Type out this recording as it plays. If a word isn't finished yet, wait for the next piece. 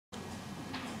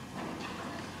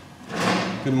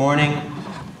Good morning.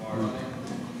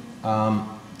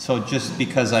 So just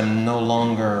because I'm no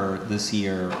longer this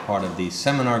year part of the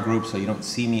seminar group, so you don't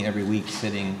see me every week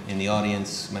sitting in the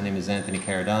audience, my name is Anthony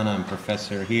Caradonna. I'm a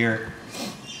professor here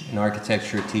in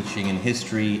architecture, teaching in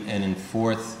history and in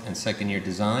fourth and second year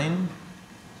design.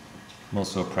 I'm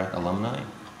also a Pratt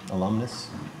alumnus.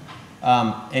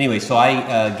 Anyway, so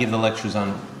I give the lectures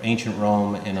on ancient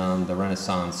Rome and on the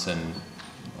Renaissance and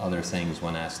other things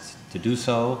when asked to do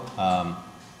so.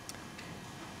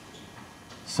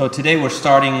 So today we're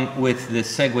starting with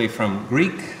this segue from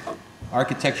Greek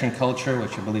architecture and culture,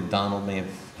 which I believe Donald may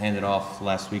have handed off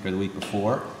last week or the week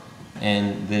before,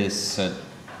 and this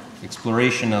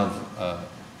exploration of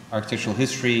architectural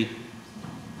history,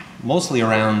 mostly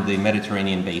around the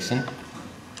Mediterranean basin.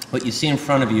 What you see in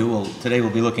front of you, well, today we'll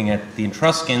be looking at the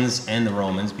Etruscans and the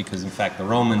Romans, because in fact the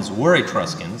Romans were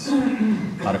Etruscans.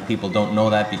 A lot of people don't know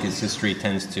that because history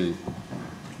tends to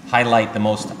highlight the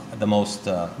most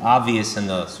obvious and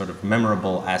the sort of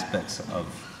memorable aspects of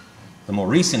the more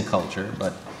recent culture.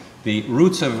 But the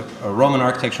roots of Roman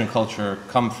architecture and culture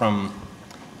come from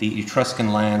the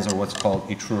Etruscan lands, or what's called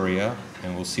Etruria,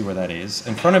 and we'll see where that is.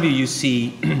 In front of you, you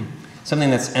see something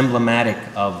that's emblematic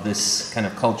of this kind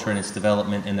of culture and its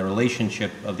development and the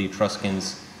relationship of the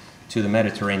Etruscans to the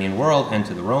Mediterranean world and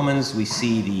to the Romans. We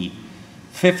see the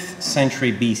 5th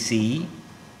century BC,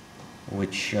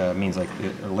 which means like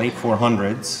the late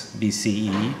 400s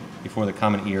BCE, before the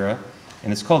Common Era.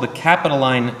 And it's called the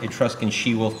Capitoline Etruscan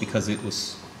she-wolf because it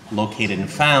was located and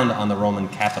found on the Roman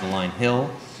Capitoline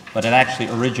Hill, but it actually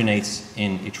originates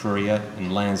in Etruria,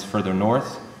 in lands further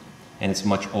north, and it's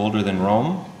much older than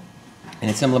Rome. And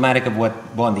it's emblematic of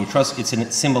it's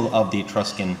a symbol of the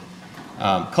Etruscan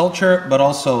culture, but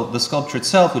also the sculpture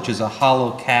itself, which is a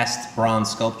hollow cast bronze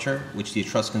sculpture, which the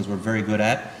Etruscans were very good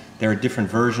at. There are different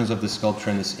versions of the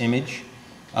sculpture in this image.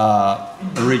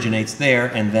 Originates there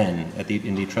and then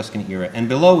in the Etruscan era. And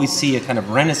below we see a kind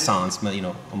of Renaissance,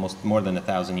 almost more than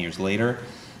 1,000 years later,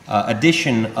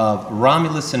 addition of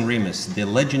Romulus and Remus, the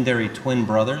legendary twin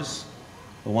brothers.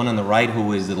 The one on the right,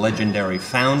 who is the legendary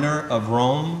founder of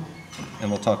Rome,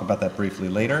 and we'll talk about that briefly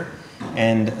later.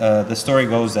 And the story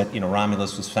goes that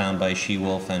Romulus was found by a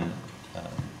she-wolf,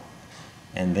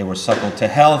 and they were suckled to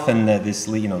health, and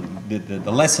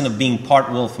the lesson of being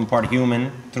part wolf and part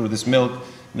human through this milk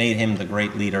made him the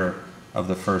great leader of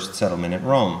the first settlement at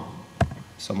Rome.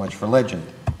 So much for legend.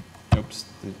 Oops,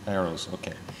 the arrows,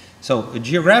 okay. So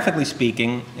geographically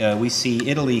speaking, we see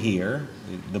Italy here,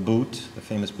 the boot, the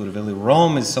famous boot of Italy.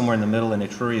 Rome is somewhere in the middle, and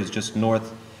Etruria is just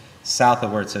south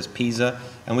of where it says Pisa.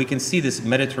 And we can see this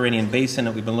Mediterranean basin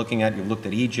that we've been looking at. You've looked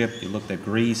at Egypt, you've looked at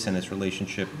Greece and its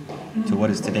relationship to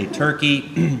what is today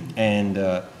Turkey, and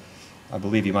I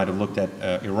believe you might have looked at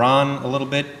Iran a little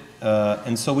bit.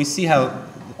 And so we see how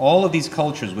all of these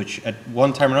cultures, which at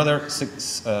one time or another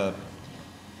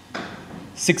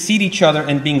succeed each other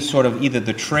in being sort of either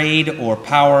the trade or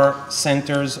power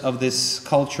centers of this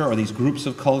culture, or these groups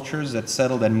of cultures that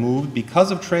settled and moved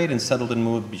because of trade and settled and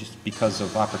moved just because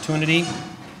of opportunity.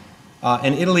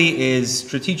 And Italy is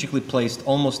strategically placed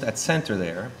almost at center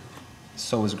there.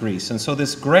 So is Greece. And so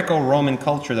this Greco-Roman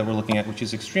culture that we're looking at, which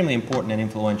is extremely important and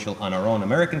influential on our own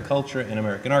American culture and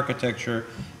American architecture,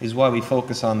 is why we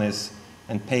focus on this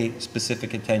and pay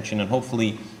specific attention. And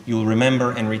hopefully you'll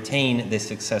remember and retain this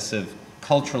successive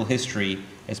cultural history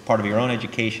as part of your own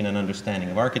education and understanding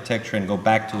of architecture, and go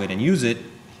back to it and use it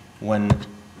when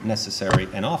necessary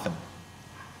and often.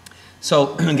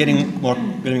 So getting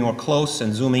more close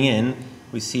and zooming in,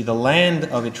 we see the land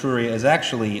of Etruria is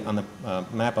actually, on the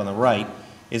map on the right,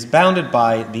 is bounded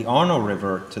by the Arno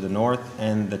River to the north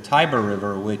and the Tiber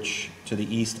River, which to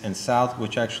the east and south,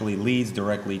 which actually leads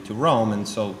directly to Rome. And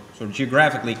so sort of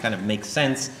geographically kind of makes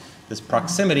sense, this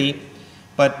proximity.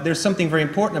 But there's something very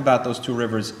important about those two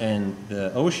rivers and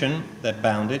the ocean that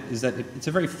bound it, is that it's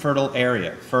a very fertile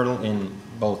area, fertile in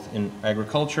both in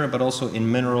agriculture, but also in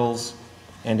minerals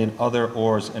and in other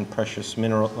ores and precious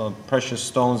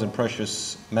stones and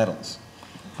precious metals.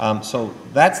 So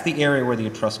that's the area where the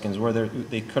Etruscans were.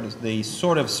 They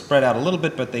sort of spread out a little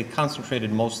bit, but they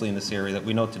concentrated mostly in this area that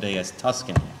we know today as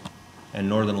Tuscany and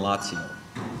northern Lazio.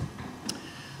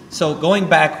 So going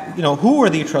back, who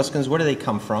were the Etruscans? Where do they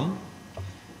come from?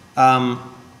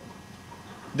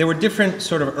 There were different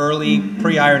sort of early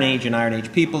pre-Iron Age and Iron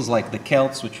Age peoples, like the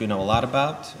Celts, which we know a lot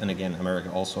about. And again,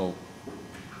 America also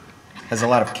has a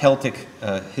lot of Celtic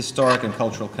historic and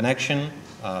cultural connection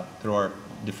through our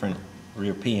different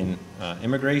European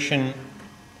immigration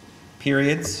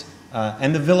periods.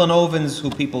 And the Villanovans, who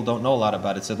people don't know a lot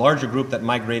about. It's a larger group that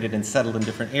migrated and settled in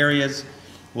different areas.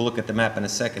 We'll look at the map in a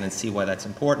second and see why that's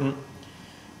important.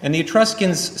 And the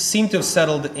Etruscans seem to have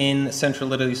settled in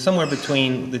central Italy somewhere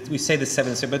between, we say the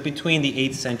 7th century, but between the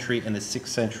 8th century and the 6th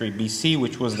century BC,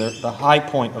 which was the high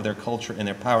point of their culture and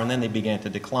their power, and then they began to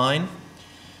decline.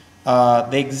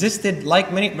 They existed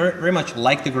very much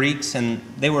like the Greeks, and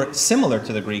they were similar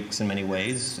to the Greeks in many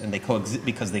ways, and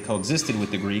because they coexisted with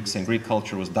the Greeks, and Greek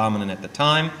culture was dominant at the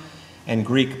time, and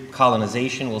Greek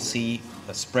colonization, we'll see,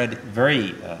 spread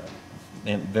very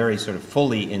sort of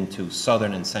fully into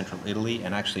southern and central Italy,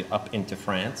 and actually up into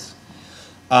France.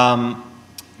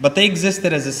 But they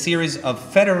existed as a series of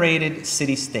federated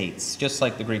city-states, just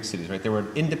like the Greek cities, right? They were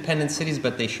independent cities,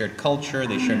 but they shared culture,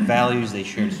 they shared values, they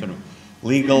shared sort of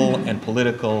legal and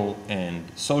political and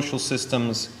social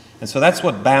systems. And so that's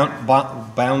what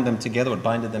bound them together, what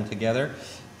binded them together.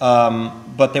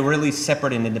 But they were really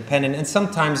separate and independent, and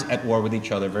sometimes at war with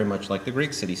each other, very much like the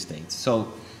Greek city-states.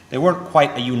 So they weren't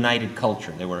quite a united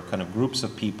culture. They were kind of groups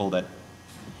of people that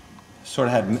sort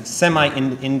of had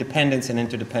semi-independence and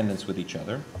interdependence with each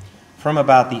other from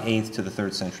about the 8th to the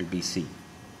 3rd century BC.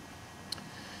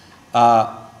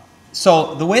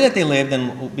 So the way that they lived,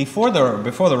 and before the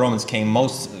Romans came,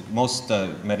 most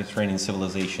Mediterranean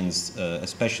civilizations,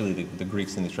 especially the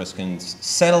Greeks and the Etruscans,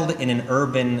 settled in an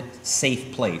urban,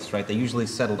 safe place, right? They usually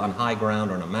settled on high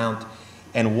ground or on a mount,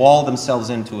 and walled themselves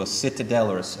into a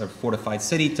citadel or a fortified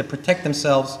city to protect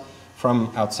themselves from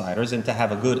outsiders and to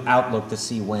have a good outlook to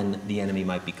see when the enemy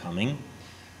might be coming.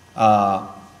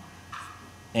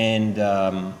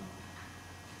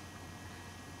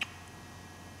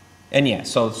 And yeah,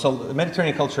 so the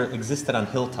Mediterranean culture existed on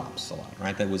hilltops a lot,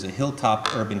 right? There was a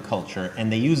hilltop urban culture, and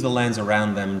they used the lands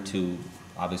around them to,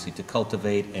 obviously, to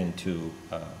cultivate and to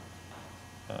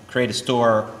create a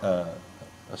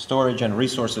storage and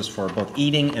resources for both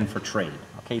eating and for trade.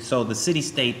 Okay, so the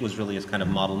city-state was really its kind of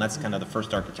model, and that's kind of the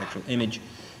first architectural image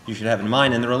you should have in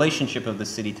mind. And the relationship of the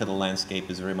city to the landscape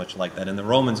is very much like that. And the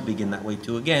Romans begin that way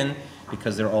too, again,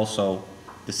 because they're also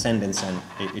descendants and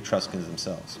Etruscans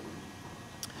themselves.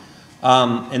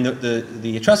 And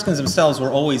the Etruscans themselves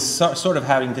were always sort of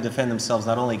having to defend themselves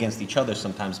not only against each other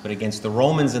sometimes, but against the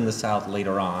Romans in the south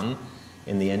later on,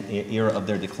 in the era of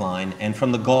their decline, and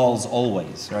from the Gauls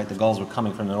always, right? The Gauls were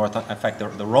coming from the north. In fact,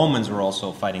 the Romans were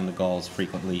also fighting the Gauls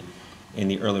frequently in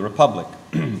the early Republic.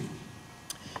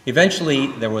 Eventually,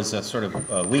 there was a sort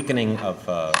of weakening of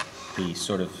the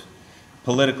sort of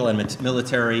political and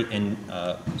military and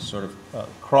sort of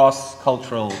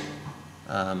cross-cultural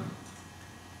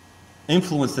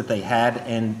influence that they had,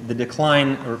 and the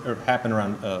decline happened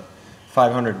around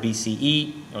 500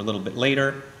 BCE, or a little bit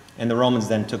later, and the Romans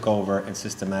then took over and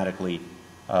systematically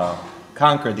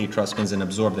conquered the Etruscans and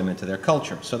absorbed them into their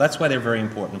culture. So that's why they're very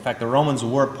important. In fact, the Romans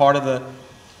were part of the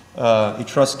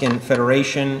Etruscan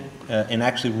Federation and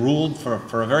actually ruled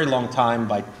for a very long time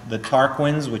by the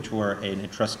Tarquins, which were an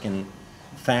Etruscan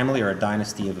family or a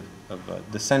dynasty of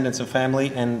descendants of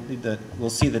family, and we'll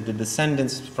see that the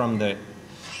descendants from the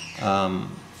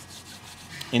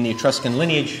in the Etruscan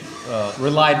lineage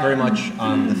relied very much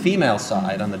on the female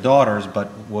side, on the daughters,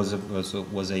 but was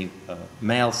a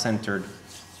male-centered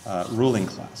ruling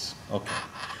class. Okay,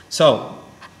 so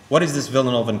what is this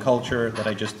Villanovan culture that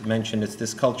I just mentioned? It's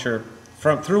this culture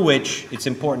through which it's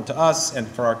important to us and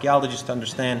for archaeologists to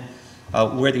understand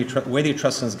where the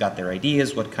Etruscans got their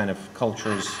ideas, what kind of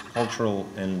cultural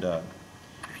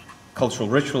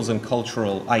rituals and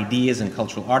cultural ideas and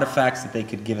cultural artifacts that they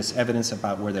could give us evidence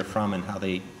about where they're from and how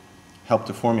they helped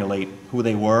to formulate who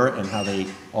they were and how they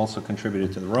also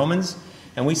contributed to the Romans.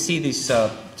 And we see these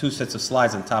two sets of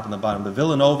slides on top and the bottom. The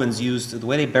Villanovans used the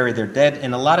way they buried their dead,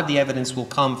 and a lot of the evidence will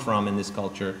come from, in this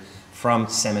culture, from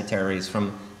cemeteries,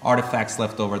 from artifacts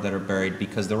left over that are buried,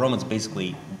 because the Romans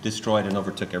basically destroyed and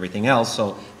overtook everything else.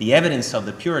 So the evidence of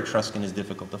the pure Etruscan is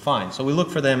difficult to find. So we look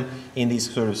for them in these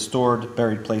sort of stored,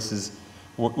 buried places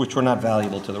which were not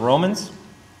valuable to the Romans.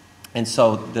 And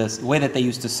so the way that they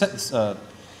used to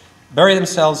bury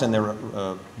themselves and their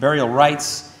burial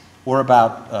rites were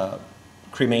about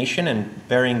cremation and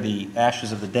burying the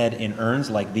ashes of the dead in urns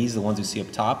like these, the ones you see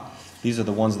up top. These are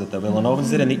the ones that the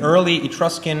Villanovans did. And the early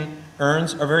Etruscan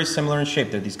urns are very similar in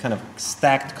shape. They're these kind of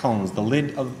stacked cones. The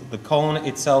lid of the cone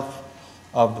itself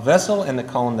of the vessel and the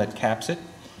cone that caps it.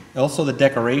 Also, the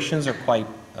decorations are quite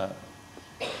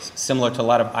similar to a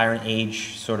lot of Iron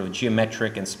Age sort of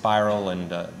geometric and spiral and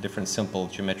different simple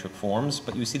geometric forms.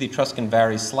 But you see the Etruscan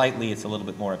varies slightly. It's a little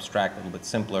bit more abstract, a little bit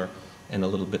simpler, and a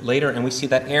little bit later. And we see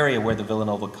that area where the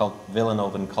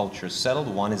Villanovan culture settled.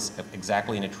 One is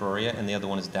exactly in Etruria, and the other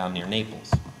one is down near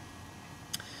Naples.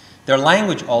 Their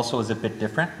language also is a bit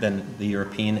different than the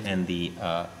European and the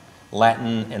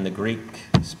Latin and the Greek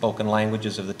spoken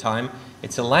languages of the time.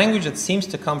 It's a language that seems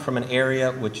to come from an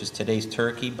area which is today's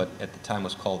Turkey, but at the time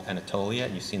was called Anatolia.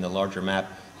 And you see in the larger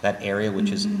map that area,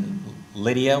 which is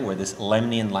Lydia, where this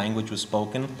Lemnian language was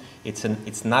spoken.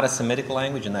 It's not a Semitic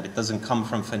language in that it doesn't come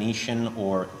from Phoenician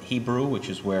or Hebrew, which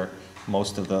is where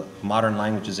most of the modern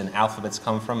languages and alphabets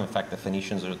come from. In fact, the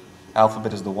Phoenicians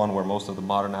alphabet is the one where most of the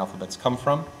modern alphabets come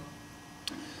from.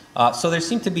 So there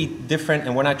seem to be different,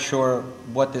 and we're not sure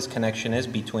what this connection is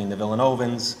between the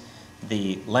Villanovans,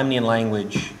 the Lemnian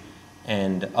language,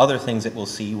 and other things that we'll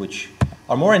see, which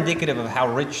are more indicative of how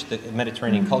rich the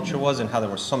Mediterranean culture was and how there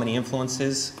were so many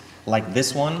influences, like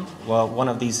this one. Well, one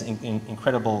of these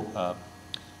incredible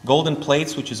golden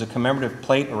plates, which is a commemorative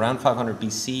plate around 500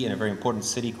 BC in a very important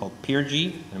city called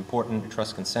Pyrgi, an important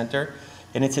Etruscan center.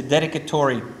 And it's a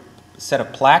dedicatory set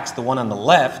of plaques. The one on the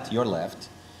left, your left,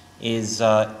 is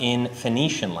in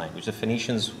Phoenician language. The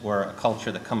Phoenicians were a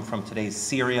culture that come from today's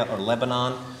Syria or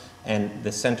Lebanon, and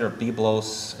the center of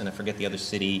Byblos, and I forget the other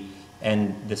city,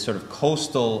 and the sort of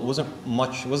coastal,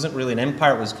 wasn't really an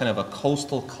empire, it was kind of a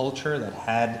coastal culture that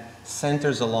had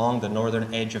centers along the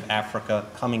northern edge of Africa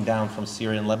coming down from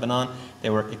Syria and Lebanon.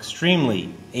 They were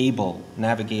extremely able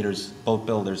navigators, boat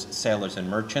builders, sailors, and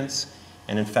merchants.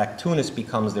 And in fact, Tunis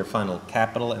becomes their final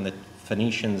capital, and the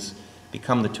Phoenicians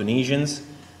become the Tunisians,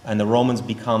 and the Romans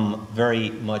become very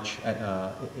much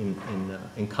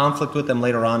in conflict with them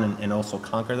later on and also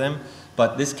conquer them.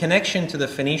 But this connection to the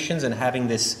Phoenicians and having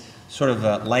this sort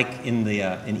of like in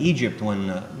Egypt when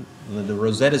the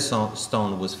Rosetta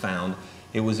Stone was found,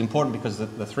 it was important because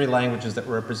the three languages that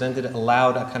were represented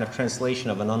allowed a kind of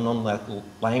translation of an unknown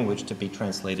language to be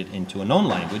translated into a known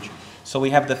language. So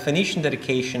we have the Phoenician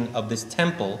dedication of this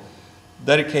temple,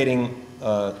 dedicating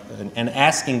and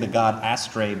asking the god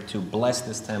Astrabe to bless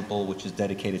this temple, which is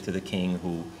dedicated to the king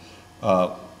who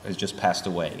has just passed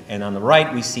away. And on the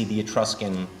right, we see the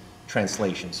Etruscan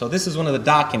translation. So this is one of the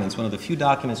documents, one of the few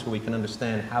documents where we can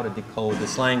understand how to decode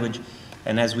this language.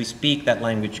 And as we speak, that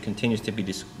language continues to be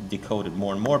decoded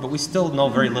more and more, but we still know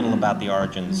very little about the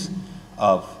origins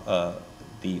of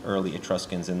the early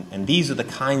Etruscans. And these are the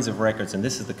kinds of records, and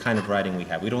this is the kind of writing we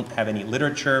have. We don't have any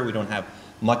literature, we don't have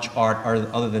much art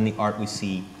other than the art we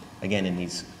see, again, in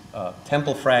these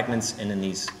temple fragments and in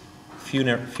these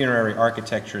funerary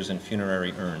architectures and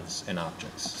funerary urns and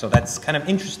objects. So that's kind of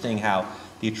interesting how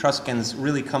the Etruscans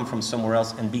really come from somewhere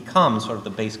else and become sort of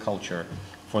the base culture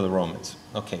for the Romans.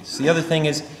 Okay, so the other thing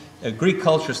is Greek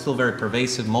culture is still very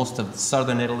pervasive. Most of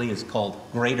southern Italy is called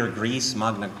Greater Greece,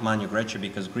 Magna Graecia,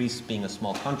 because Greece being a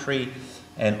small country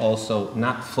and also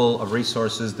not full of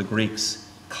resources, the Greeks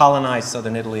colonized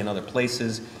southern Italy and other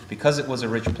places. Because it was a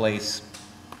rich place,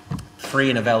 free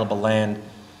and available land,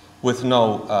 with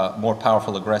no more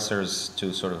powerful aggressors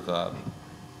to sort of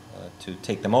to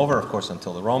take them over, of course,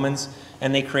 until the Romans.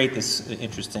 And they create this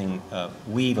interesting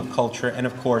weave of culture. And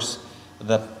of course,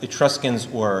 the Etruscans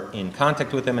were in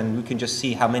contact with them, and we can just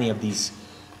see how many of these,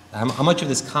 how much of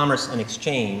this commerce and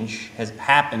exchange has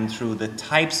happened through the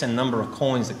types and number of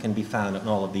coins that can be found in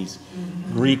all of these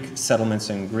Greek settlements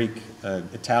and Greek,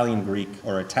 Italian Greek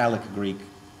or Italic Greek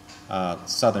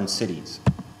southern cities.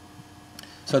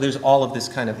 So there's all of this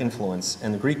kind of influence,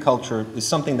 and the Greek culture is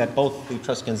something that both the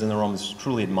Etruscans and the Romans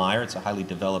truly admire. It's a highly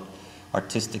developed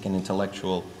artistic and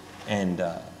intellectual and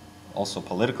also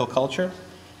political culture.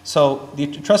 So the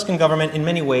Etruscan government in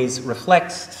many ways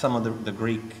reflects some of the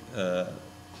Greek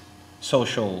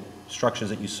social structures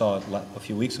that you saw a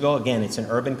few weeks ago. Again, it's an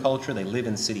urban culture. They live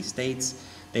in city-states.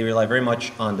 They rely very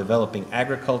much on developing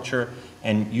agriculture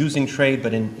and using trade,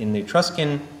 but in the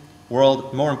Etruscan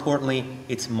world, more importantly,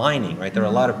 it's mining, right? There are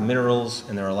a lot of minerals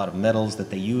and there are a lot of metals that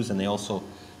they use, and they also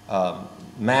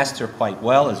master quite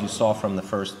well, as you saw from the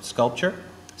first sculpture.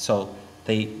 So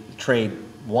they trade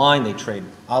wine, they trade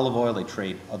olive oil, they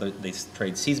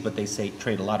trade seeds, but they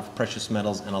trade a lot of precious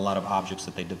metals and a lot of objects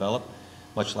that they develop,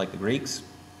 much like the Greeks.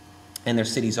 And their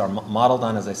cities are modeled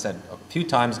on, as I said a few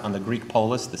times, on the Greek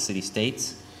polis, the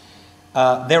city-states.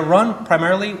 They're run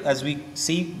primarily, as we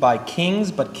see, by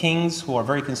kings, but kings who are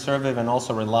very conservative and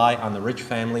also rely on the rich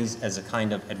families as a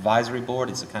kind of advisory board.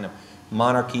 It's a kind of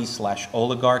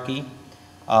monarchy/oligarchy.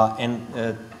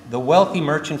 The wealthy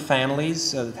merchant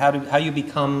families, how you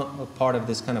become a part of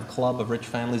this kind of club of rich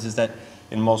families is that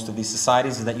in most of these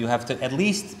societies is that you have to at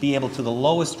least be able to, the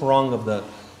lowest rung of the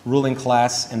ruling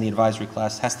class and the advisory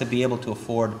class has to be able to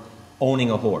afford owning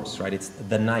a horse, right? It's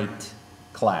the knight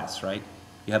class, right?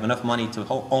 You have enough money to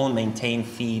own, maintain,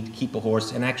 feed, keep a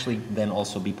horse, and actually then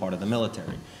also be part of the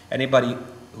military. Anybody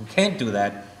who can't do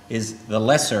that is the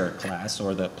lesser class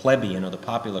or the plebeian or the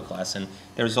popular class, and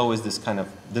there's always this kind of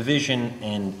division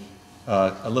and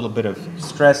a little bit of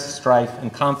stress, strife,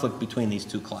 and conflict between these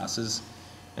two classes,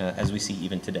 as we see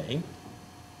even today.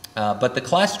 But the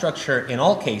class structure in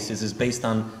all cases is based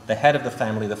on the head of the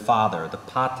family, the father, the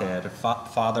pater,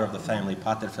 father of the family,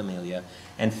 pater familia,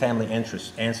 and family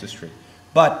ancestry.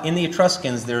 But in the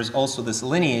Etruscans, there's also this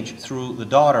lineage through the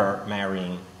daughter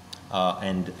marrying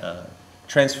and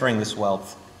transferring this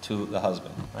wealth to the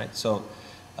husband, right? So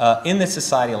in this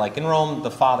society, like in Rome, the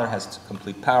father has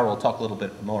complete power. We'll talk a little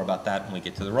bit more about that when we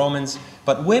get to the Romans.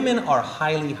 But women are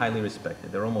highly, highly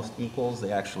respected. They're almost equals.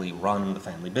 They actually run the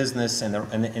family business.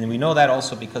 And we know that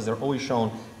also because they're always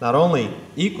shown not only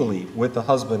equally with the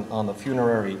husband on the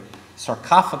funerary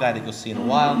sarcophagi that you'll see in a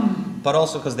while, but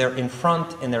also because they're in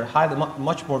front and they're highly,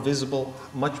 much more visible,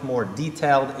 much more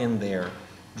detailed in their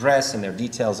dress and their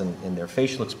details in their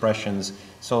facial expressions.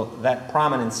 So that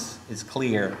prominence is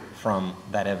clear from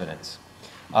that evidence.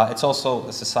 It's also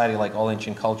a society like all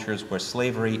ancient cultures where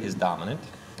slavery is dominant,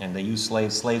 and they use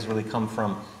slaves. Slaves really come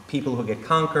from people who get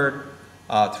conquered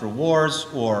through wars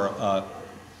or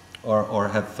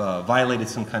have violated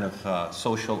some kind of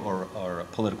social or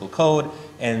political code,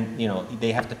 and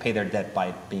they have to pay their debt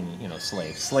by being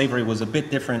slaves. Slavery was a bit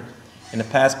different in the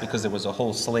past because there was a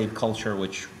whole slave culture,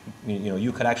 which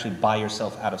you could actually buy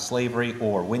yourself out of slavery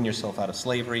or win yourself out of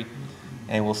slavery.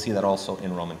 And we'll see that also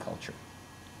in Roman culture.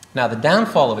 Now, the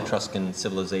downfall of Etruscan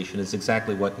civilization is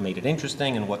exactly what made it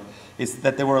interesting, and what is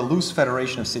that there were a loose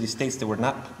federation of city-states. They were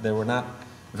not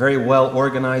very well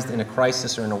organized in a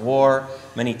crisis or in a war.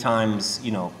 Many times,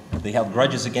 they held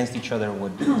grudges against each other,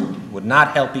 would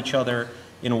not help each other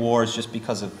in wars just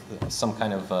because of some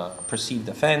kind of perceived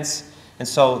offense. And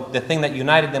so the thing that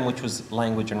united them, which was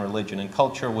language and religion and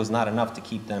culture, was not enough to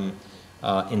keep them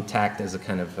intact as a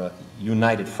kind of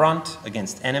united front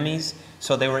against enemies.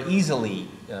 So they were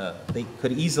they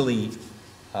could easily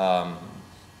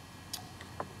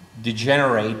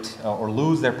degenerate or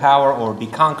lose their power or be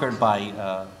conquered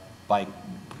by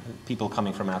people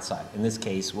coming from outside. In this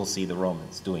case, we'll see the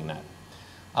Romans doing that.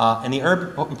 And the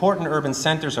important urban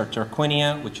centers are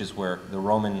Tarquinia, which is where the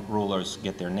Roman rulers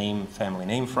get their family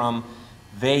name from,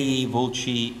 Veii,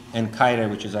 Vulci, and Caere,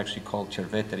 which is actually called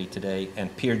Cerveteri today,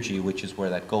 and Pyrgi, which is where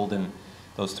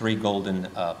those three golden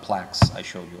plaques I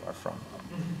showed you are from.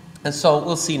 And so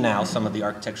we'll see now some of the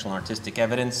architectural and artistic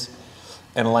evidence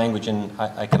and language and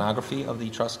iconography of the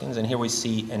Etruscans. And here we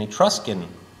see an Etruscan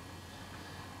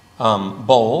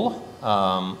bowl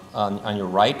on your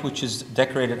right, which is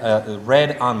decorated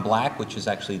red on black, which is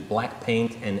actually black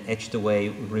paint and etched away,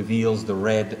 reveals the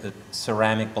red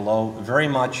ceramic below, very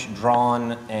much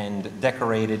drawn and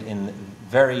decorated in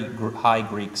very high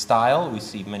Greek style. We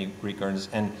see many Greek urns,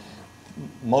 and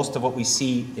most of what we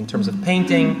see in terms of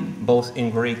painting, both in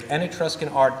Greek and Etruscan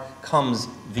art, comes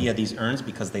via these urns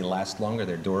because they last longer,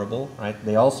 they're durable, right?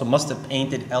 They also must have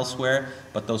painted elsewhere,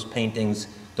 but those paintings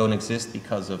don't exist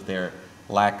because of their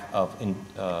lack of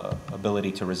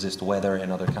ability to resist weather and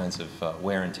other kinds of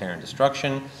wear and tear and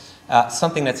destruction.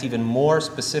 Something that's even more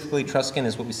specifically Etruscan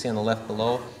is what we see on the left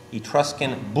below,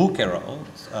 Etruscan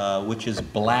bucero, which is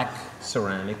black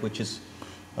ceramic, which is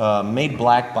made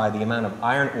black by the amount of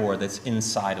iron ore that's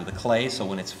inside of the clay, so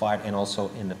when it's fired, and also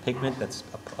in the pigment that's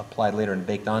applied later and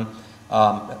baked on.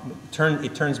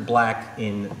 It turns black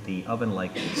in the oven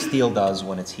like steel does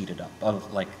when it's heated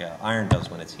up, like iron does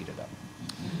when it's heated up.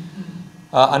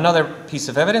 Another piece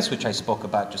of evidence, which I spoke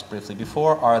about just briefly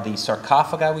before, are the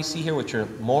sarcophagi we see here, which are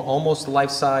almost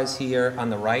life-size here on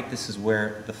the right. This is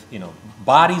where the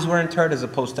bodies were interred as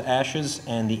opposed to ashes,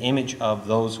 and the image of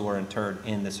those who are interred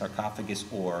in the sarcophagus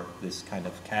or this kind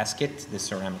of casket, this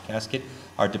ceramic casket,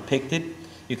 are depicted.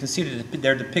 You can see that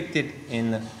they're depicted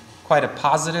in quite a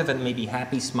positive and maybe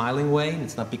happy, smiling way. And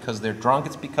it's not because they're drunk,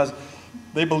 it's because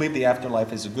they believe the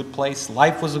afterlife is a good place.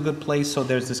 Life was a good place, so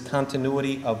there's this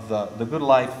continuity of the good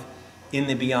life in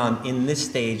the beyond in this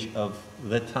stage of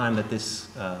the time that this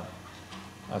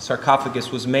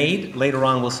sarcophagus was made. Later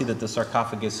on, we'll see that the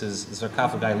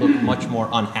sarcophagi look much more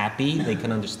unhappy. They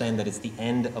can understand that it's the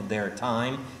end of their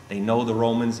time. They know the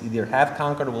Romans either have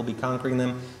conquered or will be conquering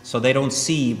them, so they don't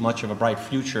see much of a bright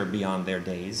future beyond their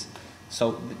days.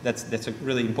 So that's a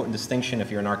really important distinction. If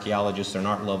you're an archaeologist or an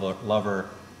art lover,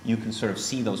 you can sort of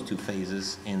see those two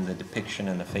phases in the depiction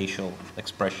and the facial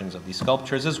expressions of these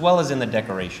sculptures, as well as in the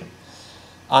decoration.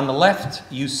 On the left,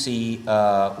 you see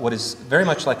what is very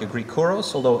much like a Greek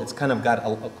chorus, although it's kind of got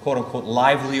a quote-unquote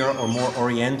livelier or more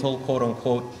oriental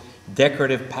quote-unquote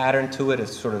decorative pattern to it.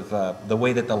 It's sort of the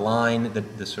way that the line,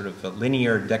 the sort of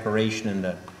linear decoration and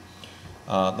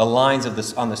the lines of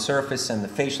this on the surface and the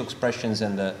facial expressions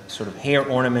and the sort of hair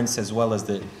ornaments, as well as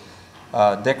the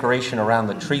decoration around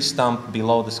the tree stump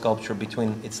below the sculpture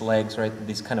between its legs, right?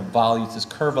 These kind of volutes, this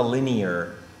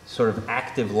curvilinear sort of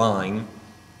active line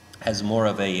has more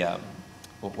of a,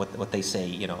 what they say,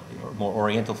 you know, more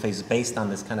oriental phase based on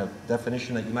this kind of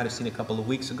definition that you might have seen a couple of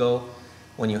weeks ago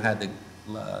when you had the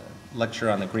lecture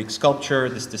on the Greek sculpture,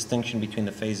 this distinction between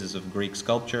the phases of Greek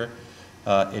sculpture.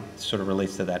 It sort of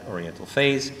relates to that oriental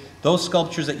phase. Those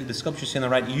sculptures, the sculptures you see on the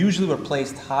right, usually were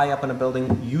placed high up in a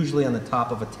building, usually on the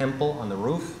top of a temple on the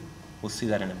roof. We'll see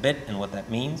that in a bit and what that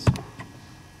means.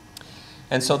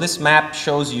 And so this map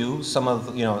shows you some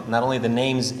of, you know, not only the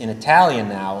names in Italian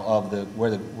now of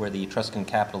where the Etruscan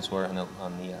capitals were on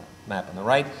the map on the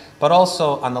right, but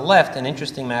also on the left, an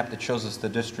interesting map that shows us the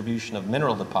distribution of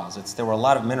mineral deposits. There were a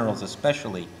lot of minerals,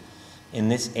 especially in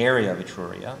this area of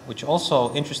Etruria, which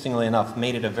also, interestingly enough,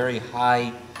 made it a very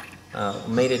high,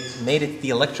 made it the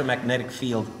electromagnetic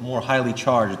field more highly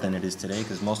charged than it is today,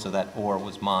 because most of that ore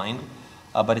was mined.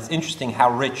 But it's interesting how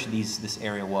rich this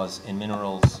area was in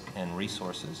minerals and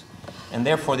resources. And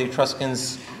therefore, the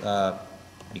Etruscans,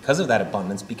 because of that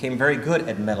abundance, became very good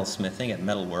at metalsmithing, at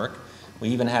metalwork. We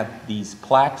even have these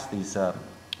plaques, these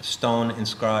stone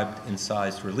inscribed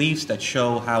incised reliefs that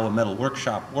show how a metal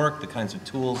workshop worked, the kinds of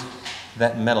tools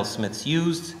that metalsmiths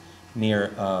used. Near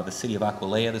the city of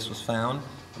Aquileia, this was found,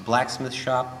 a blacksmith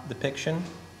shop depiction.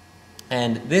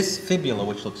 And this fibula,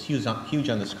 which looks huge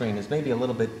on the screen, is maybe a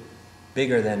little bit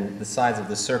bigger than the size of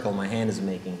the circle my hand is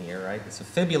making here, right? So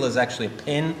fibula is actually a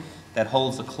pin that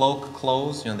holds the cloak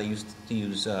closed. You know, they used to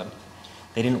use,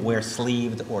 they didn't wear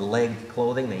sleeved or legged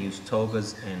clothing. They used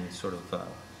togas and sort of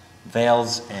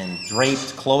veils and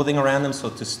draped clothing around them. So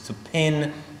to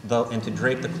pin and to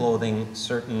drape the clothing,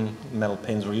 certain metal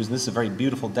pins were used. And this is a very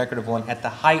beautiful decorative one at the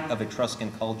height of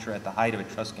Etruscan culture, at the height of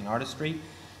Etruscan artistry.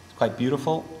 It's quite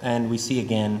beautiful. And we see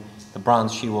again the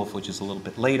bronze she-wolf, which is a little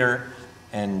bit later,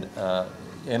 and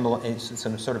it's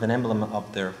sort of an emblem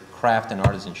of their craft and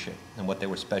artisanship and what they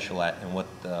were special at, and what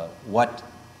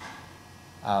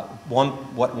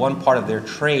one part of their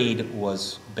trade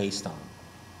was based on.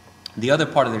 The other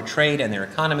part of their trade and their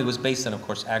economy was based on, of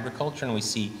course, agriculture, and we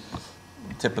see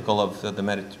typical of the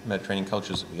Mediterranean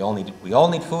cultures. We all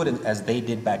need food, as they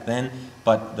did back then,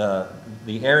 but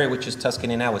the area which is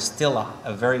Tuscany now is still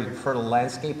a very fertile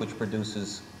landscape which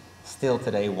produces still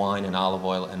today wine and olive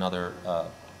oil and other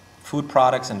food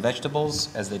products and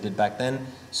vegetables as they did back then.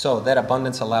 So that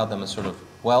abundance allowed them a sort of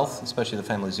wealth, especially the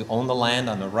families who own the land.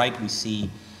 On the right we see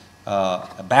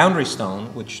a boundary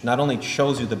stone, which not only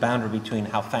shows you the boundary between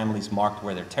how families marked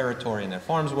where their territory and their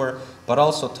farms were, but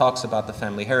also talks about the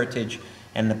family heritage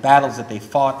and the battles that they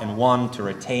fought and won to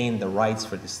retain the rights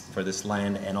for this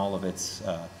land and all of its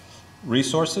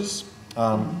resources.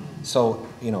 So,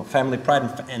 you know, family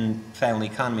pride and family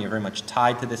economy are very much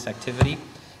tied to this activity.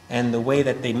 And the way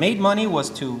that they made money was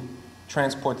to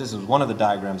transport. This is one of the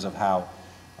diagrams of how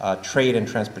trade and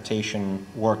transportation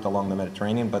worked along the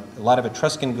Mediterranean. But a lot of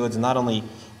Etruscan goods not only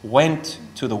went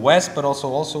to the west, but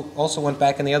also went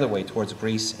back in the other way towards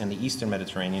Greece and the eastern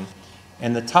Mediterranean.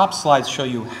 And the top slides show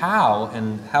you how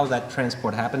that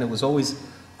transport happened. It was always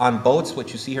on boats.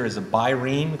 What you see here is a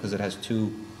bireme, because it has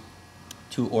two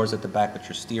oars at the back, which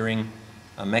are steering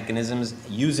mechanisms,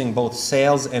 using both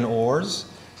sails and oars.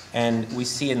 And we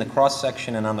see in the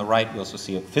cross-section and on the right, we also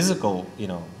see a physical, you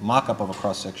know, mock-up of a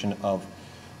cross-section of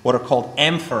what are called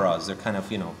amphoras. They're kind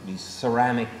of, you know, these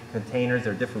ceramic containers.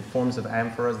 There are different forms of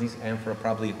amphoras. These amphora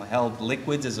probably held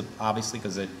liquids, obviously,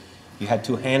 because you had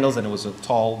two handles and it was a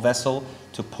tall vessel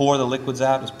to pour the liquids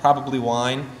out. It was probably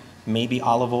wine, maybe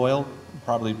olive oil,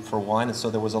 probably for wine. And so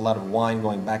there was a lot of wine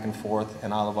going back and forth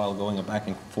and olive oil going back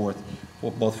and forth,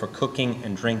 both for cooking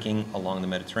and drinking along the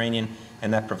Mediterranean.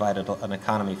 And that provided an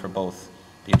economy for both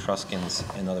the Etruscans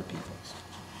and other peoples.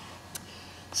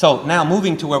 So now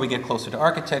moving to where we get closer to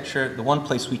architecture, the one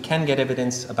place we can get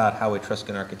evidence about how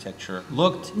Etruscan architecture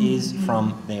looked is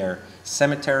from their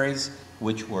cemeteries,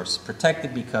 which were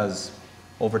protected because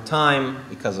over time,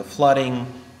 because of flooding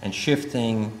and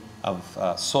shifting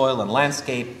of soil and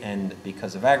landscape, and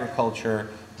because of agriculture,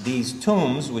 these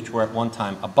tombs, which were at one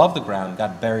time above the ground,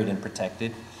 got buried and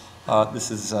protected.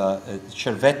 This is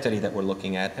cerveteri that we're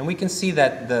looking at, and we can see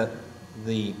that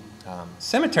the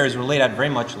cemeteries were laid out very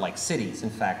much like cities.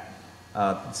 In fact,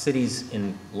 cities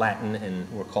in Latin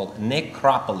and were called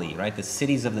necropoli, right? The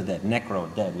cities of the dead,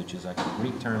 necro, dead, which is like a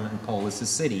Greek term, and polis is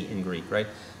city in Greek, right?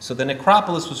 So the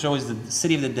necropolis was always the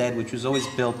city of the dead, which was always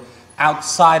built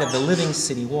outside of the living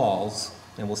city walls,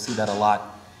 and we'll see that a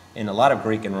lot in a lot of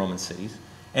Greek and Roman cities.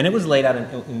 And it was laid out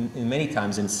in many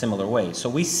times in similar ways. So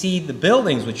we see the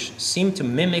buildings which seem to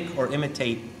mimic or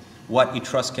imitate what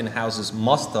Etruscan houses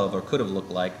must have or could have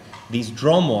looked like. These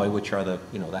dromoi, which are the,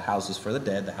 the houses for the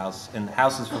dead, and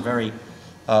houses for very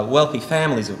wealthy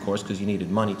families, of course, because you needed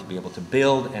money to be able to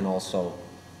build and also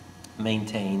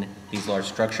maintain these large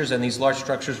structures. And these large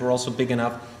structures were also big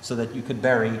enough so that you could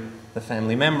bury the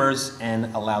family members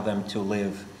and allow them to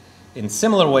live in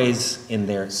similar ways in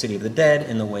their city of the dead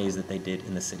in the ways that they did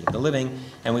in the city of the living.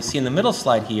 And we see in the middle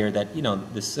slide here that,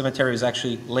 the cemetery is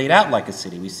actually laid out like a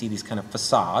city. We see these kind of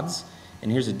facades,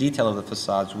 and here's a detail of the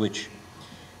facades, which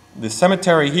the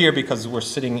cemetery here, because we're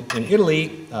sitting in Italy,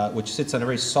 which sits on a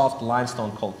very soft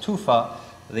limestone called tufa,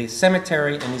 the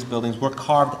cemetery and these buildings were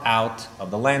carved out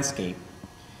of the landscape.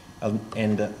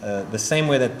 And the same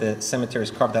way that the cemetery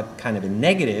is carved out kind of in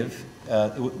negative,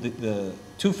 the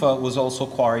tufa was also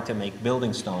quarried to make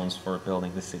building stones for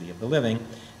building the city of the living.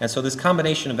 And so this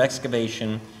combination of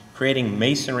excavation, creating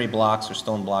masonry blocks or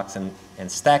stone blocks and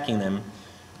stacking them,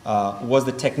 was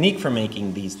the technique for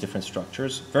making these different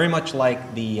structures, very much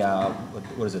like the,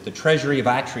 the treasury of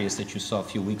Atreus that you saw a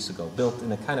few weeks ago, built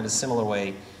in a kind of a similar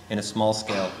way in a small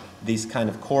scale. These kind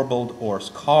of corbelled or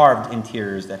carved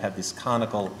interiors that have this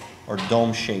conical or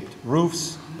dome-shaped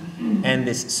roofs and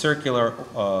this circular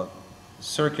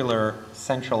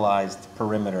centralized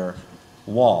perimeter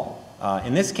wall.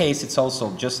 In this case, it's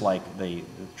also just like the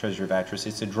treasury of Atreus.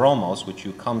 It's a dromos, which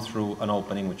you come through an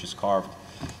opening which is carved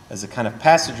as a kind of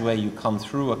passageway. You come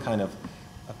through a kind of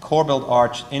a corbelled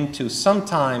arch into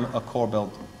sometime a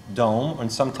corbelled dome, and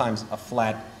sometimes a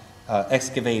flat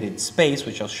excavated space,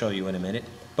 which I'll show you in a minute.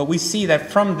 But we see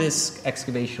that from this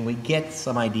excavation we get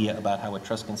some idea about how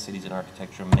Etruscan cities and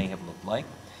architecture may have looked like.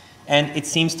 And it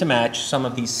seems to match some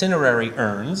of these cinerary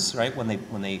urns, right? When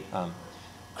they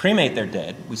cremate their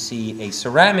dead, we see a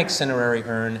ceramic cinerary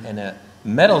urn and a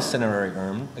metal cinerary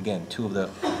urn, again, two of the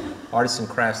artisan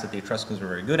crafts that the Etruscans were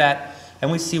very good at.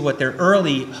 And we see what their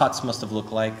early huts must have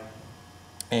looked like,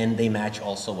 and they match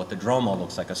also what the Duomo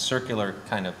looks like, a circular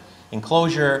kind of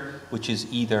enclosure, which is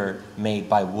either made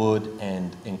by wood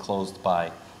and enclosed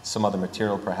by some other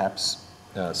material, perhaps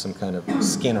some kind of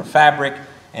skin or fabric,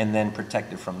 and then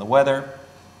protected from the weather.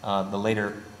 The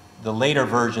later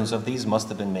versions of these must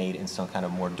have been made in some kind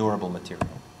of more durable material.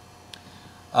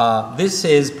 This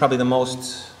is probably the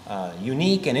most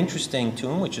unique and interesting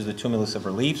tomb, which is the tumulus of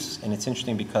reliefs. And it's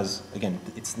interesting because, again,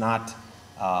 it's not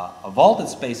a vaulted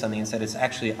space on the inside. It's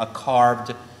actually a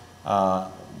carved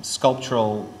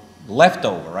sculptural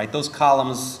leftover, right? Those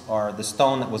columns are the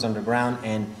stone that was underground,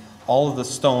 and all of the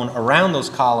stone around those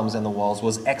columns and the walls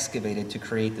was excavated to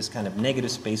create this kind of negative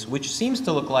space, which seems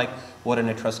to look like what an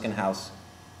Etruscan house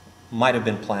might have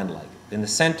been planned like. In the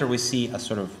center, we see a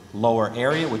sort of lower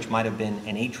area, which might have been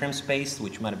an atrium space,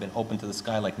 which might have been open to the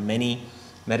sky, like many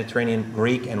Mediterranean,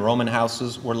 Greek, and Roman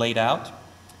houses were laid out.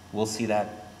 We'll see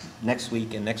that next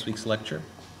week in next week's lecture.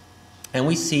 And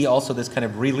we see also this kind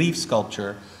of relief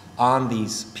sculpture on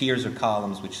these piers or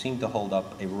columns, which seem to hold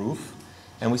up a roof.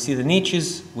 And we see the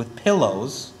niches with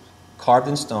pillows carved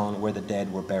in stone where the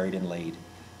dead were buried and laid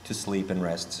to sleep and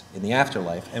rest in the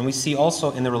afterlife. And we see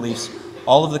also in the reliefs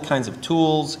all of the kinds of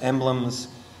tools, emblems,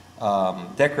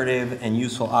 decorative and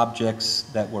useful objects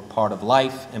that were part of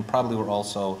life and probably were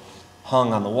also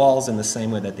hung on the walls in the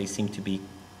same way that they seem to be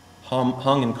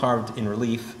hung and carved in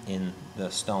relief in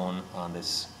the stone on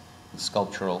this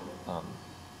sculptural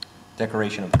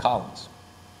decoration of the columns.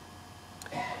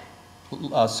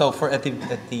 So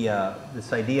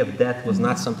this idea of death was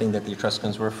not something that the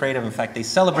Etruscans were afraid of. In fact, they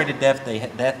celebrated death. They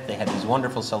had these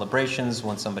wonderful celebrations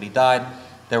when somebody died.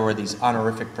 There were these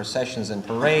honorific processions and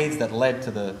parades that led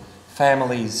to the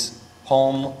family's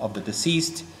home of the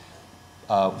deceased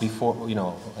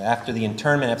after the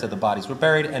interment, after the bodies were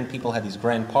buried, and people had these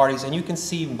grand parties. And you can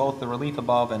see in both the relief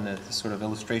above and the sort of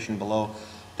illustration below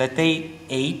that they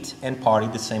ate and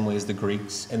partied the same way as the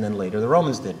Greeks and then later the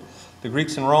Romans did. The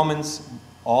Greeks and Romans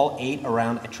all ate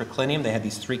around a triclinium. They had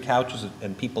these 3 couches,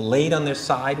 and people laid on their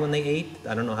side when they ate.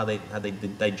 I don't know how they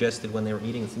digested when they were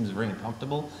eating. It seems very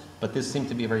uncomfortable, but this seemed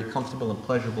to be a very comfortable and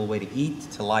pleasurable way to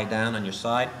eat, to lie down on your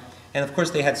side. And of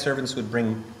course, they had servants who would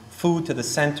bring food to the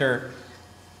center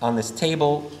on this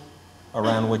table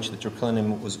around which the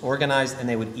triclinium was organized, and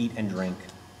they would eat and drink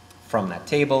from that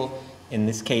table. In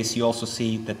this case, you also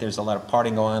see that there's a lot of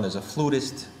partying going on. There's a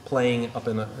flutist playing up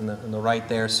in the right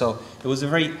there. So it was a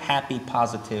very happy,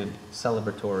 positive,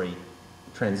 celebratory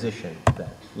transition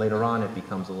that later on it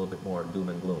becomes a little bit more doom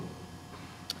and gloom.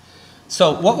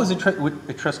 So what was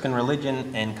Etruscan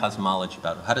religion and cosmology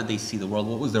about? How did they see the world?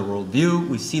 What was their worldview?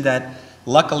 We see that,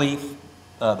 luckily,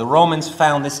 the Romans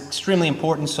found this extremely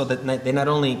important so that they not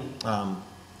only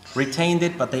retained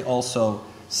it, but they also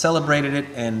celebrated it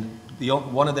and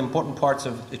one of the important parts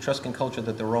of Etruscan culture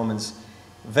that the Romans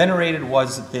venerated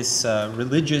was this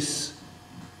religious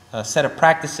set of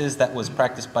practices that was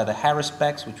practiced by the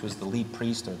Haruspex, which was the lead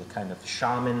priest or the kind of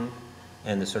shaman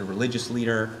and the sort of religious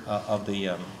leader of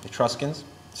the Etruscans.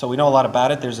 So we know a lot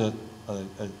about it.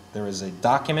 There is a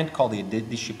document called the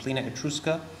Disciplina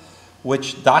Etrusca,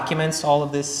 which documents all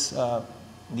of this,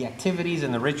 the activities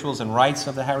and the rituals and rites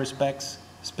of the Haruspex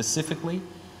specifically,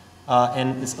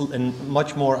 and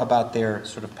much more about their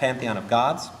sort of pantheon of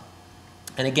gods.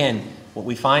 And again, what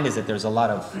we find is that there's a lot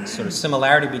of sort of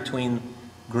similarity between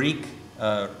Greek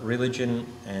religion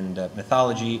and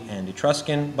mythology and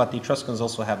Etruscan, but the Etruscans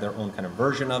also have their own kind of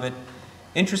version of it.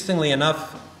 Interestingly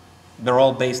enough, they're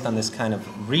all based on this kind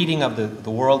of reading of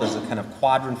the world as a kind of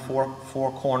quadrant,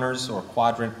 four corners, or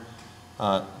quadrant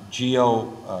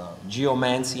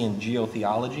geomancy and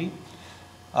geotheology.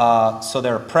 So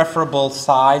there are preferable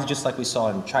sides, just like we saw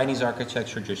in Chinese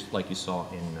architecture, just like you saw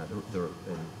in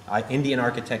Indian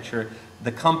architecture.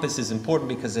 The compass is important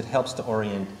because it helps to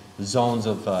orient zones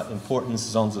of importance,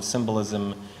 zones of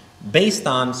symbolism, based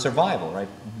on survival, right?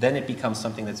 Then it becomes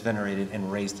something that's venerated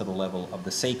and raised to the level of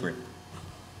the sacred.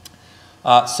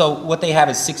 So what they have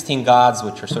is 16 gods,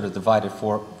 which are sort of divided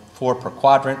four per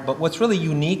quadrant. But what's really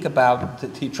unique about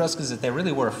the Etruscans is that they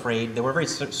really were afraid. They were very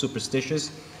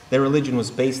superstitious. Their religion was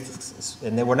based,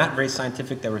 and they were not very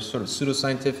scientific. They were sort of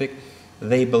pseudoscientific.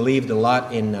 They believed a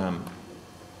lot in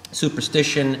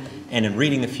superstition and in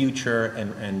reading the future,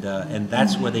 and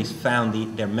that's where they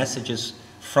found their messages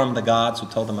from the gods who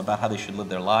told them about how they should live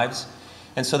their lives.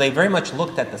 And so they very much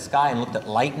looked at the sky and looked at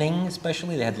lightning,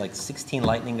 especially. They had like 16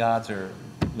 lightning gods, or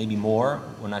maybe more.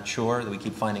 We're not sure. We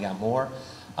keep finding out more.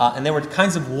 And there were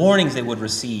kinds of warnings they would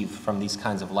receive from these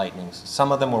kinds of lightnings.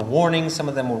 Some of them were warnings. Some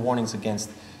of them were warnings against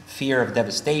fear of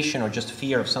devastation or just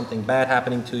fear of something bad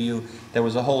happening to you. There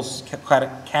was a whole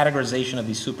categorization of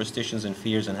these superstitions and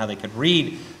fears and how they could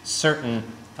read certain,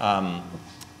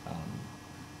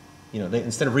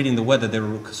 instead of reading the weather, they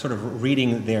were sort of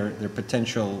reading their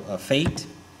potential fate.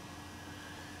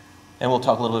 And we'll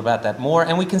talk a little bit about that more.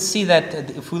 And we can see that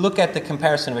if we look at the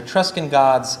comparison of Etruscan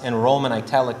gods and Roman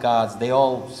italic gods, they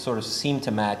all sort of seem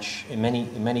to match, in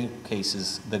many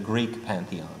cases, the Greek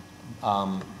pantheon.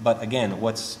 But again,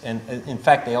 in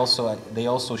fact, they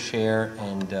also share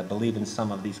and believe in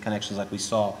some of these connections, like we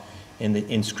saw in the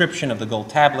inscription of the gold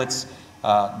tablets.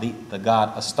 The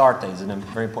god Astarte is a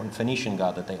very important Phoenician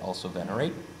god that they also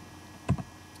venerate.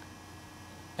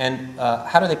 And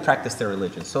how do they practice their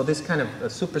religion? So this kind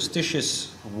of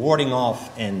superstitious warding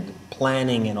off and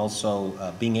planning, and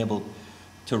also being able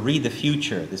to read the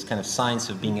future, this kind of science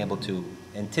of being able to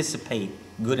anticipate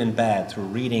good and bad through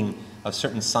reading of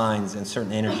certain signs and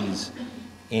certain energies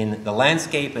in the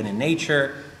landscape and in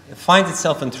nature. It finds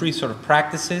itself in three sort of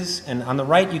practices. And on the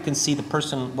right, you can see the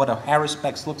person, what a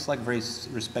Haruspex looks like, very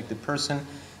respected person.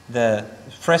 The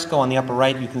fresco on the upper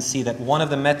right, you can see that one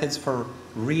of the methods for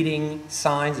reading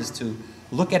signs is to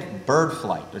look at bird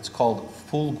flight. It's called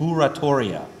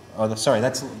fulguratoria.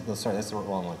 That's the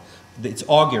wrong one. It's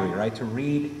augury, right? To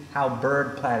read how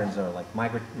bird patterns are, like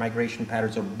migration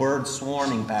patterns or bird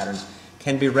swarming patterns,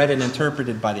 can be read and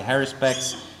interpreted by the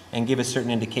Haruspex and give us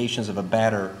certain indications of a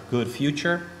bad or good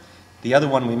future. The other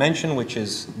one we mentioned, which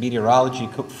is meteorology,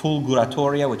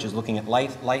 fulguratoria, which is looking at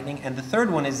lightning. And the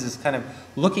third one is this kind of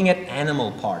looking at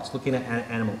animal parts, looking at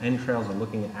animal entrails or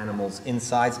looking at animals'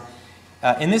 insides.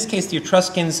 In this case, the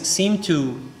Etruscans seem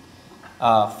to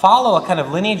follow a kind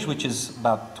of lineage which is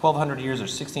about 1,200 years or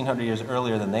 1,600 years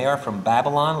earlier than they are, from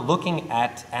Babylon, looking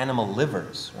at animal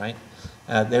livers, right?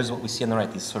 There's what we see on the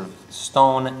right, these sort of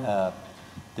stone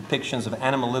depictions of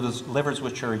animal livers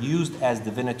which are used as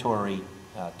divinatory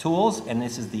tools, and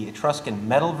this is the Etruscan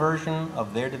metal version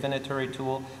of their divinatory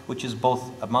tool, which is both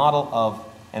a model of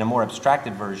and a more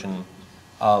abstracted version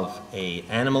of an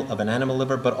animal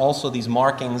liver, but also these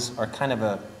markings are kind of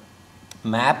a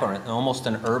map or almost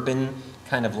an urban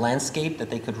kind of landscape that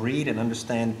they could read and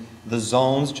understand the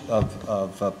zones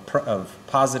of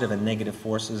positive and negative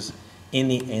forces in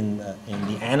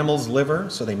the animal's liver.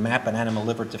 So they map an animal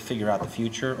liver to figure out the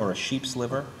future, or a sheep's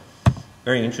liver.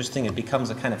 Very interesting. It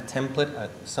becomes a kind of template,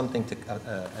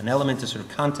 an element to sort of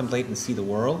contemplate and see the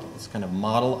world. It's kind of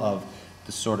model of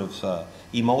the sort of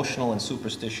emotional and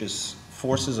superstitious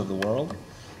forces of the world.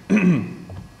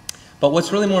 But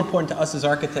what's really more important to us as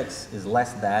architects is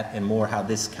less that and more how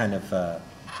this kind of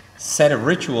set of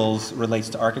rituals relates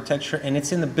to architecture. And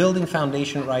it's in the building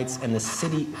foundation rites and the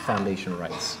city foundation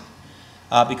rites.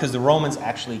 Because the Romans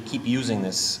actually keep using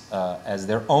this as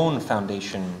their own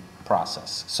foundation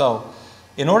process. So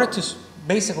in order to,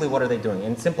 basically what are they doing?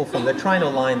 In simple form, they're trying to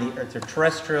align the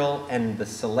terrestrial and the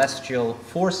celestial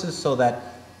forces so that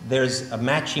there's a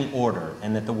matching order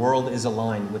and that the world is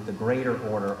aligned with the greater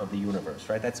order of the universe,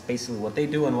 right? That's basically what they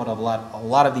do and what a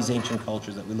lot of these ancient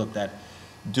cultures that we looked at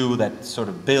do, that sort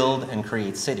of build and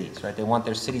create cities, right? They want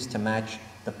their cities to match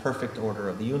the perfect order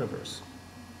of the universe.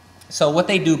 So what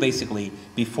they do basically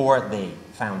before they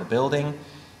found a building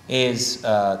is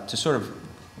to sort of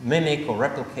mimic or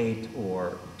replicate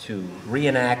or to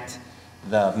reenact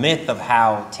the myth of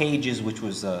how Tages, which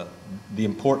was the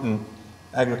important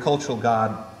agricultural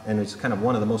god, and it's kind of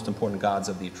one of the most important gods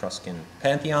of the Etruscan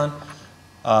pantheon,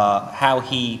 how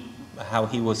he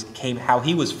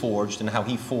was forged and how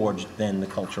he forged then the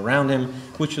culture around him,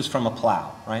 which was from a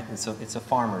plow, right? And so it's a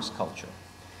farmer's culture.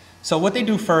 So what they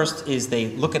do first is they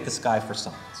look at the sky for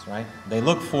signs, right? They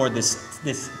look for this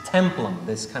templum,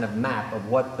 this kind of map of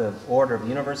what the order of the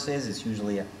universe is. It's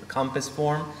usually a compass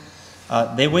form.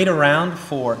 They wait around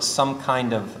for some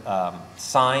kind of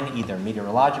sign, either a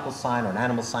meteorological sign or an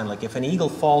animal sign. Like if an eagle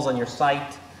falls on your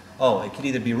site, oh, it could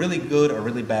either be really good or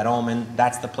really bad omen.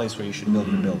 That's the place where you should build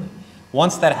your building.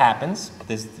 Once that happens,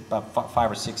 there's about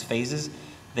 5 or 6 phases.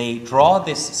 They draw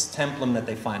this templum that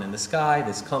they find in the sky,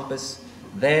 this compass.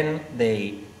 Then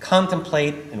they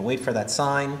contemplate and wait for that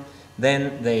sign.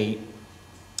 Then they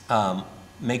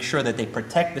make sure that they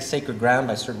protect the sacred ground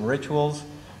by certain rituals.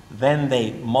 Then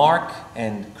they mark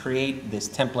and create this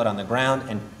template on the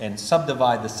ground and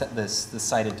subdivide the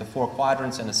site into 4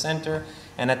 quadrants and a center.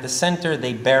 And at the center,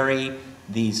 they bury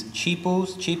these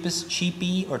cheapus,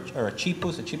 cheapy, or a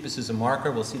cheapus. A cheapus is a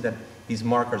marker. We'll see that these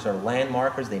markers are land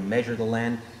markers. They measure the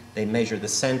land. They measure the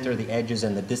center, the edges,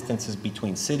 and the distances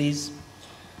between cities.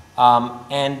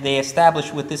 And they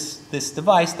establish with this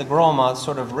device, the groma,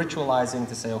 sort of ritualizing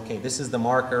to say, okay, this is the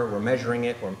marker, we're measuring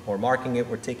it, we're marking it,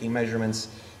 we're taking measurements.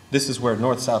 This is where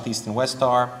north, south, east, and west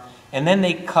are. And then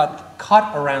they cut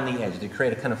around the edge. They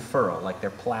create a kind of furrow, like they're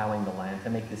plowing the land to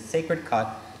make this sacred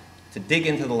cut, to dig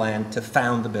into the land, to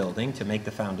found the building, to make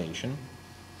the foundation.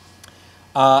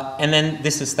 And then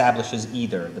this establishes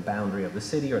either the boundary of the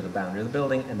city or the boundary of the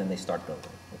building, and then they start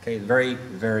building. Okay, very,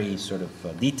 very sort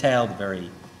of detailed, very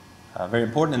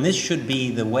important. And this should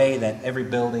be the way that every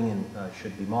building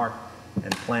should be marked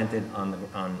and planted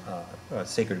on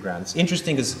sacred ground. It's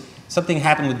interesting because something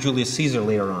happened with Julius Caesar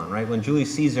later on, right? When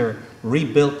Julius Caesar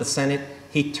rebuilt the Senate,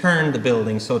 he turned the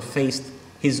building so it faced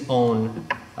his own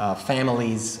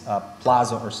family's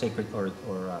plaza or sacred or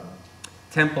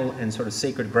temple and sort of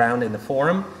sacred ground in the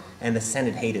forum. And the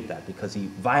Senate hated that because he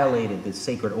violated the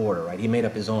sacred order, right? He made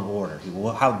up his own order.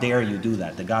 Well, how dare you do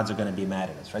that? The gods are going to be mad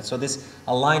at us, right? So this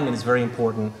alignment is very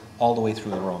important all the way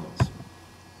through the Romans.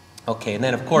 Okay, and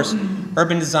then of course,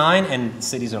 urban design, and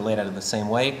cities are laid out in the same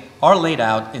way, are laid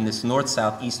out in this north,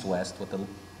 south, east, west, what the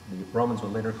Romans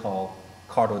would later call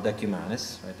Cardo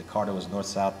Decumanus, right? The Cardo is north,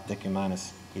 south,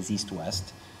 Decumanus is east,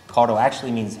 west. Cardo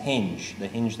actually means hinge, the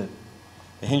hinge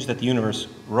that the universe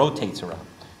rotates around.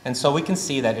 And so we can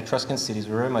see that Etruscan cities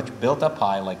were very much built up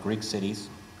high, like Greek cities,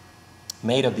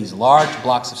 made of these large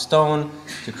blocks of stone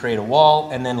to create a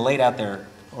wall, and then laid out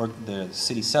the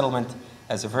city settlement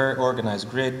as a very organized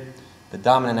grid. The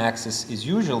dominant axis is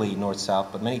usually north-south,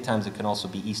 but many times it can also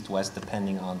be east-west,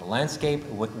 depending on the landscape,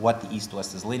 what the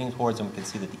east-west is leading towards. And we can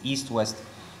see that the east-west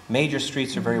major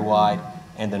streets are very wide,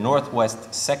 and the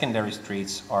northwest secondary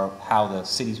streets are how the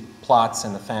city plots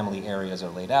and the family areas are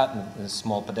laid out, and the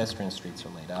small pedestrian streets are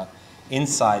laid out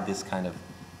inside this kind of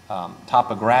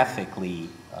topographically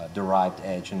derived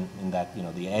edge, in that, you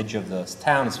know, the edge of the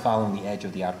town is following the edge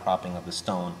of the outcropping of the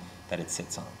stone that it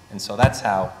sits on. And so that's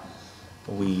how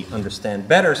we understand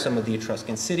better some of the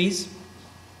Etruscan cities.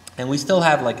 And we still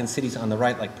have, like in cities on the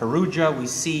right, like Perugia, we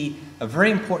see a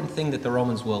very important thing that the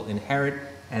Romans will inherit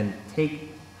and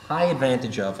take high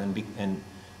advantage of, and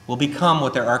will become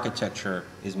what their architecture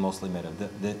is mostly made of,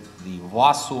 the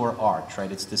Vossor arch, right?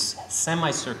 It's this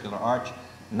semicircular arch,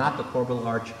 not the corbel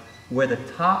arch, where the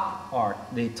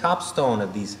top stone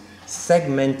of these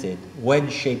segmented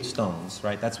wedge-shaped stones,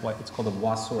 right? That's why it's called a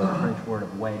Vossor. The French word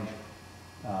of wedge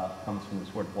comes from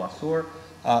this word Vossor.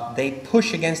 They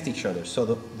push against each other. So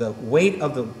the weight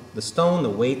of the stone, the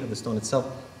weight of the stone itself,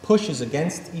 pushes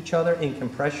against each other in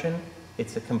compression.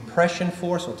 It's a compression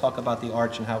force. We'll talk about the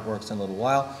arch and how it works in a little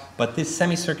while. But this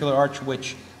semicircular arch,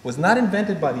 which was not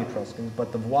invented by the Etruscans,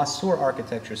 but the Vossor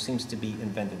architecture seems to be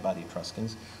invented by the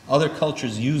Etruscans. Other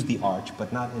cultures use the arch,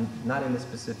 but not in the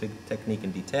specific technique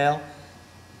and detail.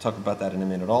 We'll talk about that in a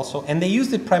minute also. And they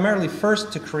used it primarily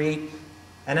first to create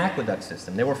an aqueduct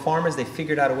system. They were farmers. They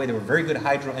figured out a way. They were very good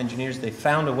hydro engineers. They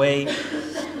found a way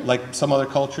like some other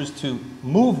cultures, to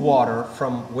move water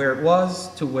from where it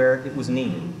was to where it was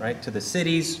needed, right? To the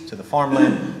cities, to the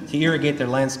farmland, to irrigate their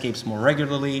landscapes more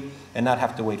regularly and not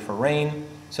have to wait for rain,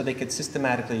 so they could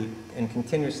systematically and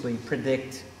continuously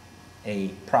predict a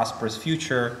prosperous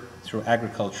future through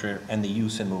agriculture and the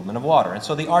use and movement of water. And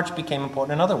so the arch became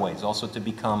important in other ways, also to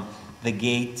become the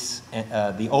gates,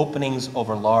 the openings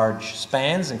over large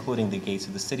spans, including the gates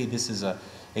of the city. This is an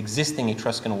existing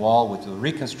Etruscan wall, which was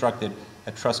reconstructed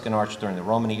Etruscan arch during the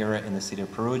Roman era in the city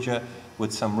of Perugia,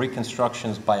 with some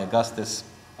reconstructions by Augustus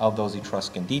of those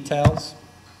Etruscan details.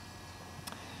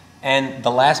 And the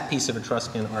last piece of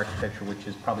Etruscan architecture, which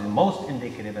is probably the most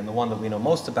indicative and the one that we know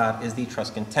most about, is the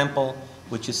Etruscan temple,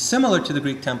 which is similar to the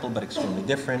Greek temple but extremely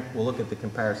different. We'll look at the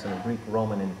comparison of Greek,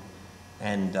 Roman,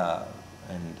 and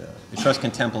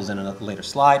Etruscan temples in a later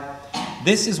slide.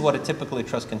 This is what a typical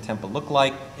Etruscan temple looked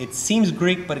like. It seems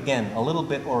Greek, but again, a little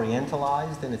bit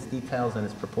orientalized in its details and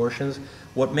its proportions.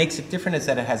 What makes it different is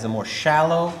that it has a more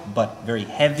shallow but very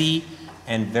heavy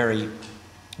and very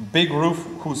big roof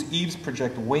whose eaves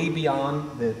project way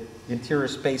beyond the interior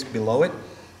space below it.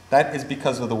 That is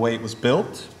because of the way it was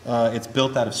built. It's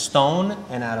built out of stone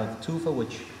and out of tufa,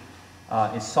 which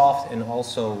is soft and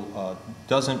also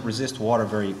doesn't resist water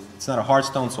very, it's not a hard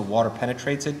stone, so water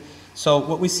penetrates it. So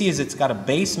what we see is it's got a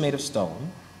base made of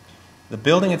stone. The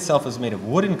building itself is made of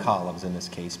wooden columns, in this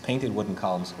case, painted wooden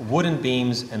columns, wooden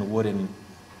beams and wooden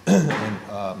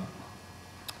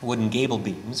gable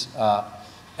beams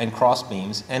and cross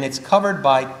beams. And it's covered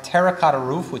by terracotta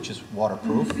roof, which is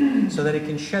waterproof, so that it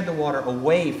can shed the water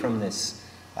away from this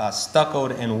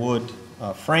stuccoed and wood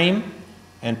frame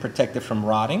and protect it from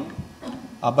rotting.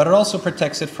 But it also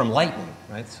protects it from lightning,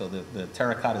 right? So the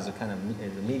terracotta is a kind of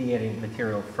is a mediating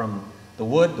material from the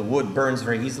wood. The wood burns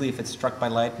very easily if it's struck by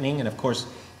lightning. And of course,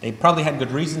 they probably had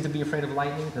good reason to be afraid of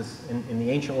lightning, because in the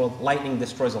ancient world, lightning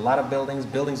destroys a lot of buildings.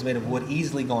 Buildings made of wood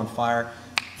easily go on fire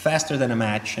faster than a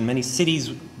match, and many cities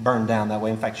burned down that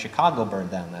way. In fact, Chicago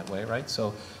burned down that way, right?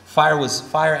 So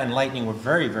fire and lightning were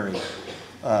very, very,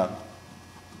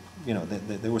 you know,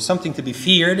 there was something to be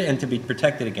feared and to be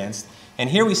protected against. And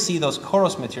here we see those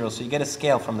Koros materials, so you get a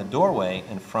scale from the doorway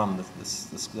and from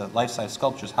the life-size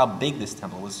sculptures, how big this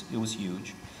temple was. It was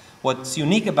huge. What's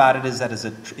unique about it is that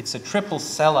it's a triple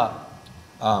cella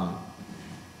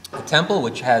temple,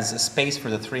 which has a space for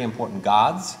the three important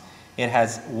gods. It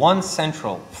has one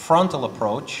central frontal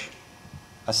approach,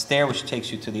 a stair which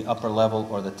takes you to the upper level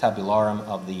or the tabularum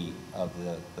of the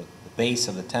base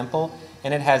of the temple,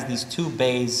 and it has these two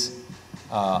bays,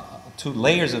 two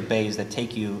layers of bays that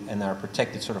take you and are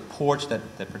protected, sort of porch that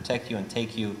protect you and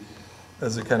take you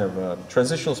as a kind of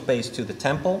transitional space to the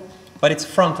temple. But it's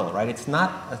frontal, right? It's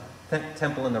not a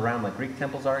temple in the round like Greek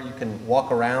temples are. You can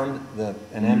walk around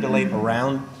and ambulate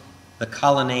around the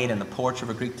colonnade and the porch of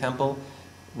a Greek temple.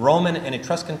 Roman and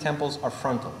Etruscan temples are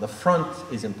frontal. The front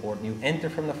is important. You enter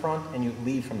from the front and you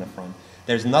leave from the front.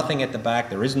 There's nothing at the back.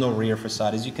 There is no rear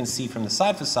facade. As you can see from the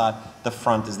side facade, the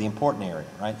front is the important area,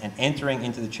 right? And entering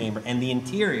into the chamber and the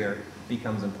interior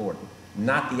becomes important,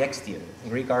 not the exterior. In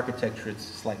Greek architecture, it's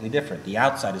slightly different. The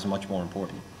outside is much more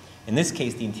important. In this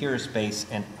case, the interior space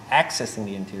and accessing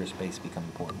the interior space become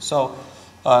important. So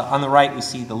on the right, we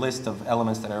see the list of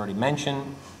elements that I already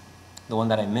mentioned. The one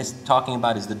that I missed talking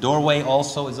about is the doorway.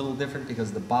 Also is a little different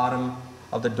because the bottom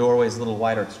of the doorway is a little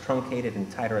wider. It's truncated and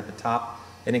tighter at the top.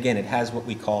 And again, it has what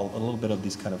we call a little bit of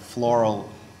this kind of floral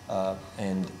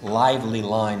and lively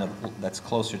line that's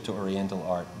closer to Oriental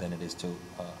art than it is to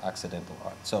Occidental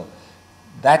art. So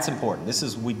that's important.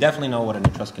 We definitely know what an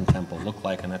Etruscan temple looked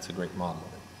like, and that's a great model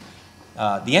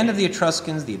of it. The end of the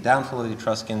Etruscans, the downfall of the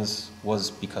Etruscans,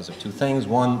 was because of two things.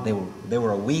 One, they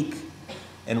were a weak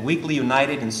and weakly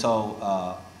united, and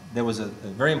so there was a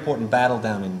very important battle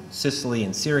down in Sicily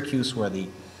and Syracuse where the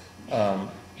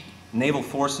naval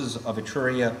forces of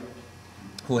Etruria,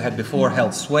 who had before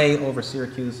held sway over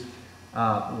Syracuse,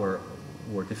 were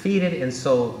defeated, and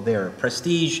so their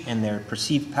prestige and their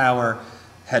perceived power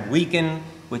had weakened,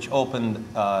 which opened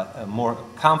more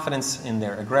confidence in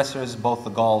their aggressors. Both the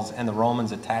Gauls and the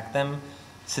Romans attacked them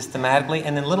systematically,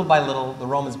 and then little by little the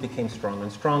Romans became stronger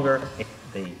and stronger.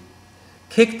 They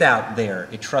kicked out their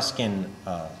Etruscan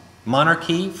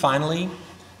monarchy, finally,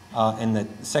 in the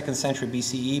 2nd century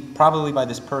BCE, probably by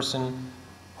this person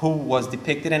who was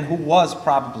depicted and who was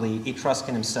probably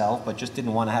Etruscan himself, but just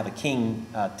didn't want to have a king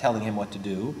telling him what to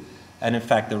do. And in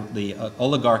fact, the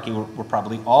oligarchy were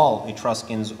probably all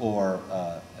Etruscans or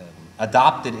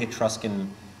adopted Etruscan,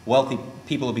 wealthy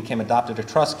people who became adopted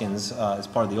Etruscans as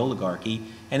part of the oligarchy,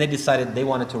 and they decided they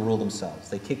wanted to rule themselves.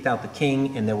 They kicked out the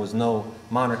king, and there was no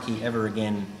monarchy ever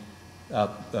again,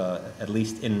 at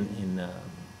least in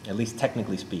at least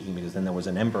technically speaking, because then there was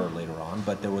an emperor later on,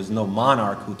 but there was no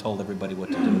monarch who told everybody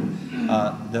what to do.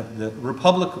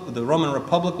 The Roman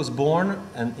Republic was born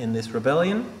in this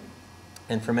rebellion,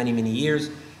 and for many, many years,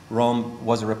 Rome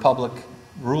was a republic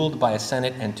ruled by a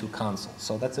senate and 2 consuls.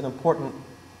 So that's an important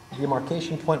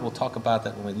demarcation point. We'll talk about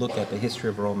that when we look at the history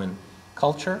of Roman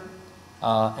culture,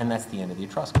 and that's the end of the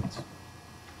Etruscans.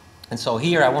 And so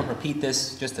here, I won't repeat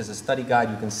this, just as a study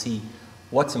guide, you can see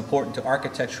what's important to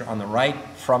architecture on the right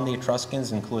from the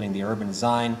Etruscans, including the urban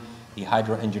design, the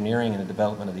hydroengineering and the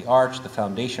development of the arch, the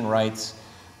foundation rites,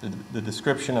 the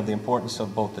description of the importance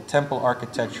of both the temple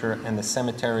architecture and the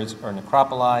cemeteries or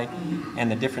necropoli, and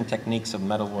the different techniques of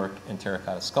metalwork and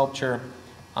terracotta sculpture.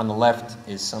 On the left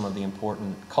is some of the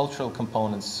important cultural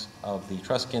components of the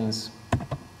Etruscans,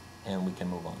 and we can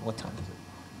move on. What time is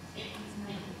it?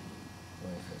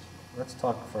 Let's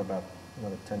talk for about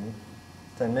another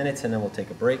 10 minutes, and then we'll take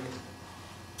a break.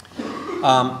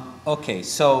 Okay,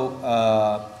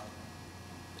 so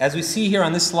as we see here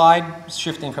on this slide,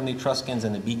 shifting from the Etruscans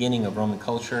and the beginning of Roman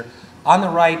culture, on the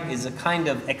right is a kind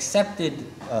of accepted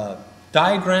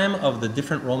diagram of the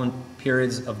different Roman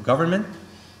periods of government.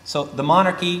 So the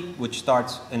monarchy, which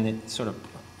starts in the sort of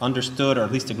understood or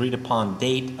at least agreed upon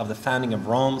date of the founding of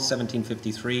Rome,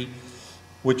 1753,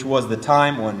 which was the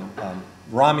time when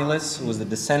Romulus, who was the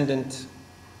descendant.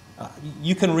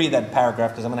 You can read that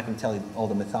paragraph because I'm not going to tell you all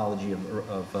the mythology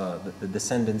of the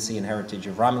descendancy and heritage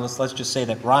of Romulus. Let's just say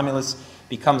that Romulus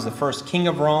becomes the first king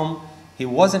of Rome. He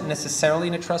wasn't necessarily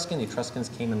an Etruscan. The Etruscans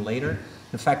came in later.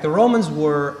 In fact, the Romans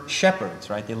were shepherds,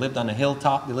 right? They lived on a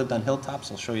hilltop. They lived on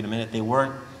hilltops. I'll show you in a minute. They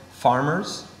weren't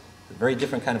farmers. A very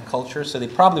different kind of culture. So they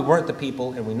probably weren't the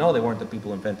people, and we know they weren't the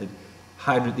people who invented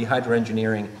the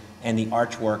hydroengineering and the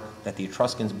archwork that the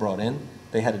Etruscans brought in.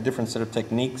 They had a different set of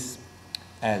techniques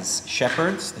as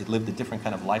shepherds. They lived a different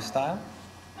kind of lifestyle.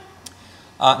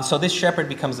 So this shepherd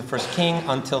becomes the first king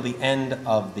until the end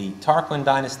of the Tarquin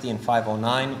dynasty in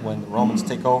 509, when the Romans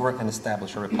take over and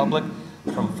establish a republic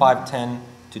from 510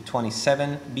 to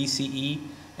 27 BCE.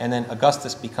 And then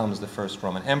Augustus becomes the first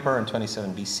Roman emperor in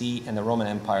 27 BC, and the Roman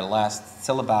Empire lasts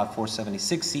till about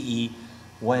 476 CE,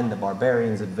 when the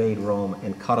barbarians invade Rome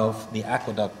and cut off the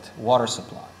aqueduct water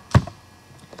supply.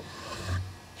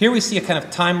 Here we see a kind of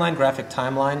timeline, graphic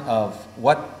timeline of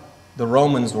what the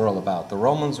Romans were all about. The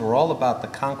Romans were all about the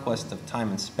conquest of time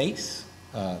and space.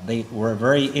 They were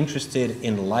very interested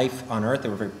in life on Earth. They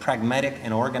were very pragmatic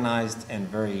and organized and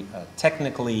very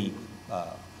technically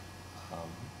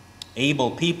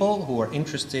able people who were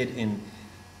interested in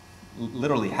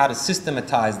literally how to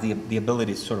systematize the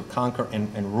ability to sort of conquer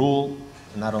and rule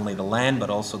not only the land but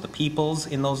also the peoples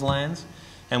in those lands.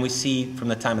 And we see from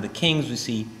the time of the kings, we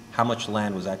see how much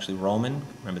land was actually Roman.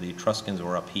 Remember, the Etruscans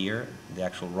were up here. The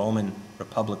actual Roman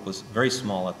Republic was very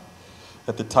small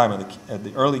at the time of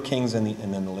the early kings and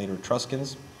then the later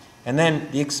Etruscans. And then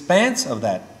the expanse of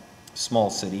that small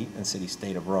city and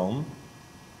city-state of Rome,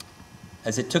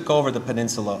 as it took over the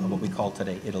peninsula of what we call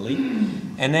today Italy.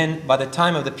 And then by the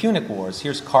time of the Punic Wars,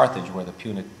 here's Carthage, where the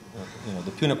Punic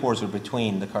Wars were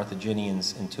between the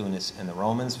Carthaginians in Tunis and the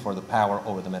Romans for the power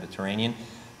over the Mediterranean.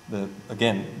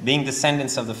 Again, being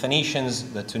descendants of the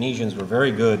Phoenicians, the Tunisians were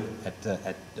very good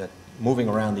at moving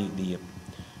around the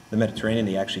Mediterranean.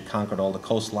 They actually conquered all the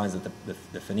coastlines that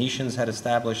the Phoenicians had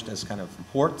established as kind of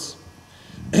ports.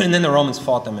 And then the Romans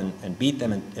fought them and beat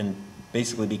them and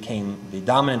basically became the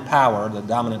dominant power, the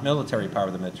dominant military power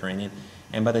of the Mediterranean.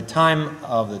 And by the time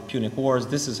of the Punic Wars,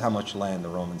 this is how much land the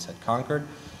Romans had conquered.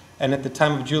 And at the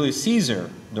time of Julius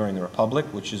Caesar during the Republic,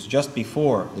 which is just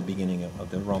before the beginning of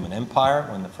the Roman Empire,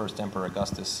 when the first Emperor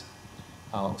Augustus,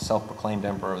 self-proclaimed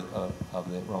Emperor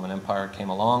of the Roman Empire, came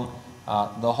along,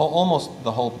 almost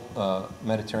the whole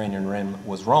Mediterranean rim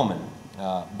was Roman.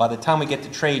 By the time we get to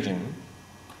Trajan,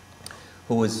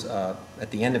 who was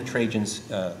at the end of Trajan's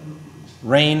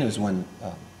reign, is when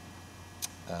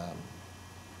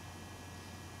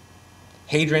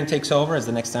Hadrian takes over as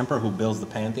the next emperor, who builds the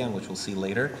Pantheon, which we'll see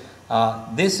later.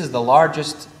 This is the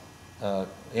largest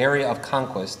area of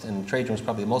conquest, and Trajan was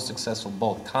probably the most successful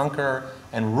both conqueror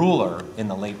and ruler in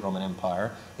the late Roman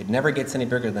Empire. It never gets any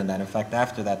bigger than that. In fact,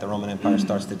 after that, the Roman Empire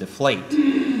starts to deflate.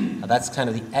 That's kind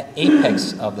of the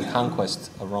apex of the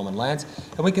conquest of Roman lands.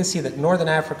 And we can see that Northern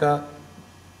Africa,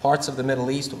 parts of the Middle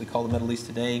East, what we call the Middle East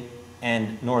today,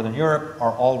 and Northern Europe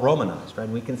are all Romanized, right?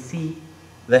 And we can see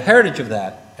the heritage of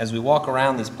that as we walk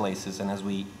around these places and as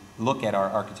we look at our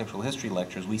architectural history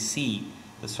lectures. We see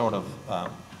the sort of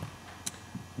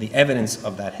the evidence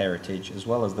of that heritage, as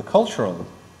well as the cultural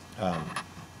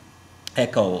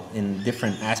echo in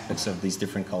different aspects of these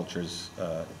different cultures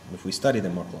if we study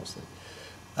them more closely.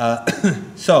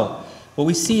 So what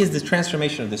we see is the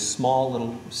transformation of this small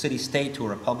little city-state to a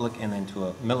republic and then to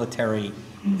a military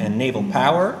and naval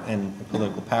power and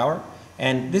political power.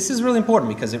 And this is really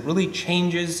important because it really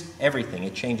changes everything.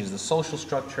 It changes the social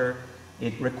structure.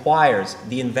 It requires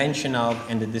the invention of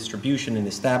and the distribution and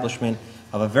establishment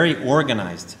of a very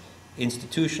organized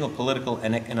institutional, political,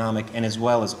 and economic, and as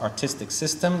well as artistic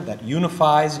system that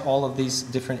unifies all of these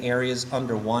different areas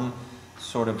under one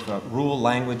sort of rule,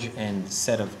 language, and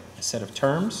set of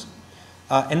terms.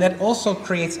 And that also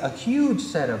creates a huge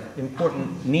set of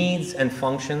important needs and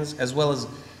functions, as well as,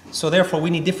 so therefore we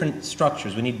need different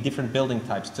structures, we need different building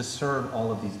types to serve all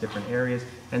of these different areas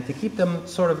and to keep them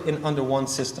sort of under one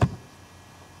system.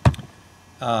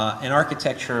 And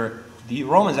architecture, the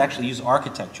Romans actually used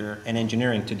architecture and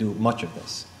engineering to do much of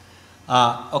this.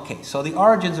 Okay, so the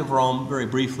origins of Rome, very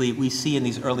briefly, we see in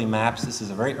these early maps. This is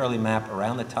a very early map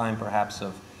around the time perhaps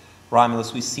of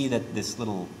Romulus. We see that this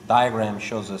little diagram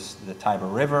shows us the Tiber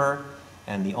River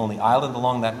and the only island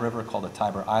along that river called the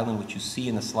Tiber Island, which you see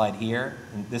in the slide here.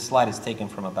 And this slide is taken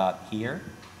from about here.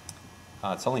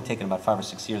 It's only taken about 5 or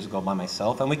 6 years ago by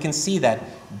myself. And we can see that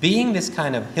being this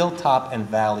kind of hilltop and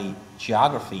valley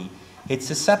geography, it's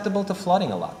susceptible to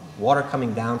flooding a lot. Water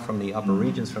coming down from the upper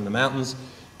regions, from the mountains,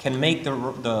 can make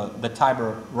the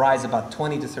Tiber rise about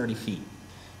 20 to 30 feet.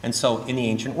 And so in the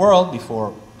ancient world,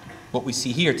 before what we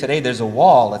see here today, there's a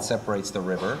wall that separates the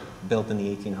river, built in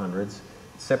the 1800s,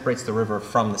 separates the river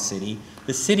from the city.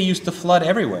 The city used to flood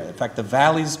everywhere. In fact, the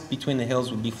valleys between the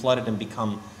hills would be flooded and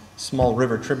become small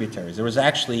river tributaries. There was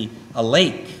actually a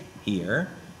lake here,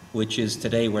 which is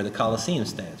today where the Colosseum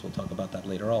stands. We'll talk about that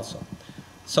later also.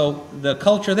 So the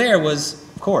culture there was,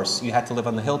 of course, you had to live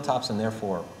on the hilltops, and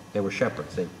therefore they were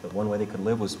shepherds. The one way they could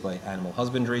live was by animal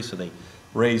husbandry, so they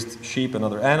raised sheep and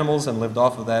other animals and lived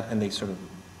off of that, and they sort of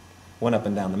went up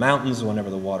and down the mountains whenever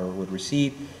the water would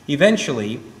recede.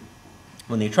 Eventually,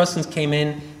 when the Etruscans came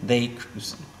in, they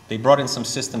brought in some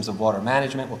systems of water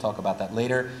management. We'll talk about that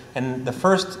later. And the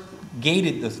first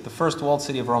the first walled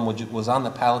city of Rome was on the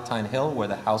Palatine Hill, where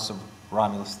the house of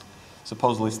Romulus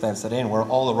supposedly stands today, and where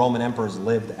all the Roman emperors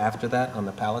lived after that on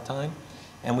the Palatine.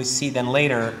 And we see then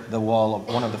later the wall of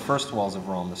one of the first walls of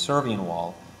Rome, the Servian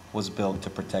Wall, was built to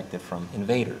protect it from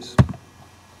invaders.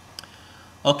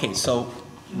 Okay, so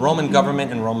Roman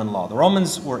government and Roman law. The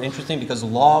Romans were interesting because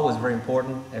law was very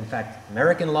important. In fact,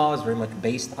 American law is very much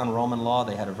based on Roman law.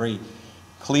 They had a very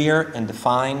clear and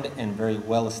defined and very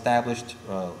well-established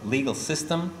legal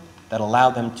system that allowed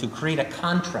them to create a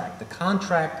contract. The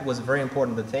contract was very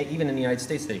important to take, even in the United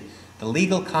States today. The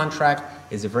legal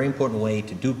contract is a very important way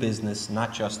to do business,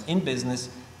 not just in business,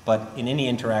 but in any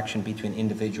interaction between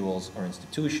individuals or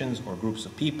institutions or groups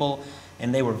of people.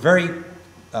 And they were very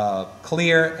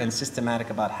clear and systematic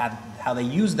about how they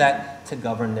used that to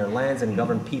govern their lands and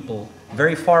govern people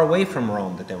very far away from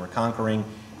Rome that they were conquering,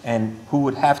 and who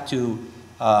would have to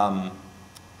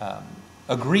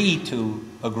agree to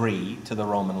the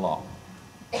Roman law.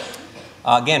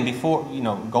 Again, before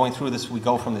going through this, we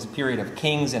go from this period of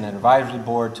kings and an advisory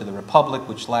board to the Republic,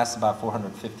 which lasts about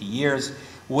 450 years,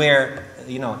 where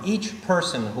each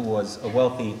person who was a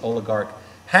wealthy oligarch,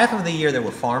 half of the year they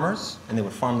were farmers and they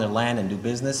would farm their land and do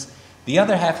business. The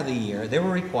other half of the year they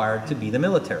were required to be the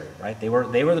military, right? They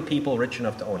were the people rich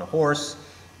enough to own a horse,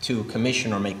 to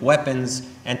commission or make weapons,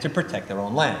 and to protect their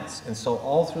own lands. And so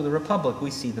all through the Republic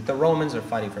we see that the Romans are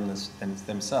fighting for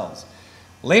themselves.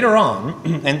 Later on,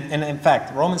 and in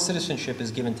fact, Roman citizenship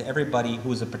is given to everybody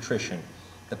who is a patrician.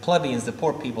 The plebeians, the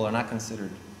poor people, are not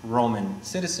considered Roman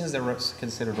citizens. They're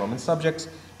considered Roman subjects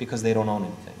because they don't own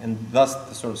anything, and thus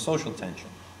the sort of social tension.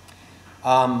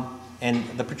 And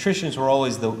the patricians were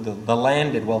always the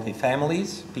landed wealthy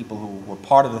families, people who were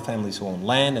part of the families who owned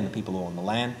land and the people who owned the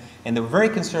land. And they were very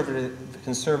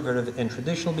conservative and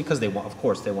traditional because of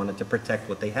course, they wanted to protect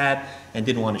what they had and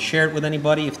didn't want to share it with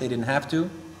anybody if they didn't have to.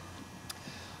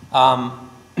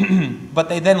 But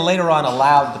they then later on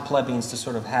allowed the plebeians to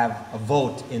sort of have a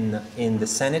vote in the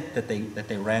Senate that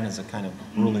they ran as a kind of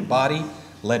ruling body,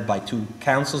 led by two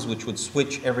councils, which would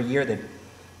switch every year.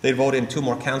 They'd vote in two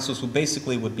more councils, who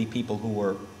basically would be people who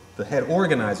were the head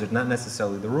organizers, not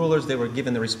necessarily the rulers. They were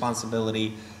given the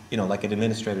responsibility, like an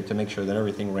administrator, to make sure that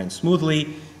everything ran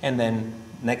smoothly. And then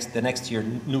the next year,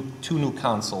 two new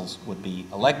consuls would be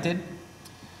elected.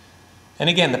 And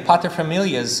again, the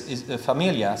paterfamilias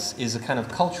is a kind of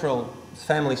cultural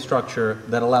family structure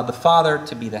that allowed the father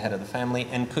to be the head of the family,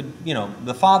 and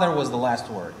the father was the last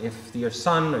word. If your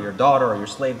son or your daughter or your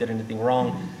slave did anything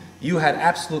wrong, you had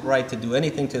absolute right to do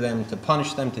anything to them, to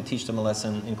punish them, to teach them a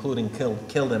lesson, including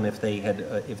kill them if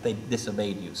they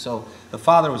disobeyed you. So the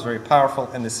father was very powerful,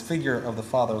 and this figure of the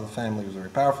father of the family was very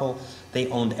powerful. They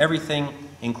owned everything,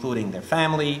 including their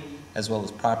family, as well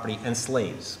as property and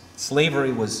slaves.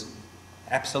 Slavery was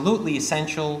absolutely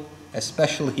essential,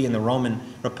 especially in the Roman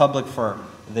Republic, for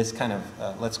this kind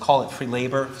of, let's call it free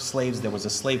labor, slaves. There was a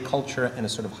slave culture and a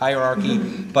sort of hierarchy,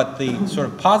 but the sort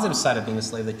of positive side of being a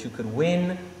slave, that you could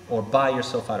win or buy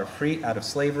yourself out of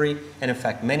slavery. And in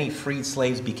fact, many freed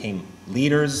slaves became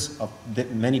leaders of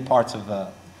many parts of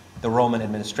the Roman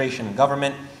administration and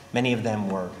government. Many of them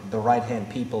were the right-hand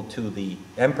people to the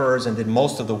emperors and did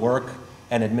most of the work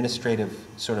and administrative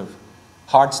sort of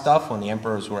hard stuff when the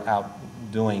emperors were out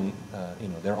doing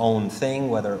their own thing,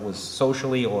 whether it was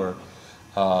socially or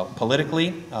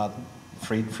politically.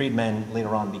 Freedmen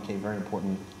later on became very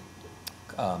important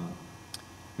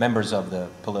members of the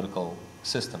political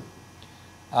system.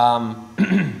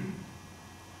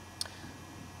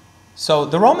 So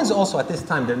the Romans also at this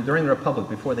time, during the Republic,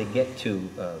 before they get to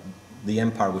the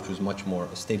empire, which was much more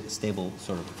a stable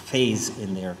sort of phase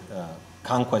in their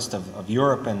conquest of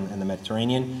Europe and the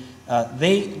Mediterranean,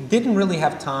 they didn't really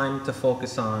have time to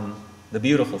focus on the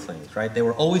beautiful things, right? They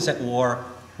were always at war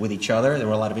with each other. There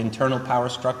were a lot of internal power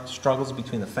struggles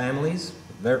between the families,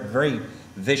 very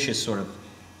vicious sort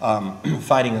of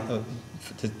fighting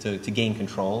to gain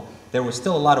control. There was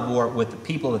still a lot of war with the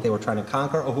people that they were trying to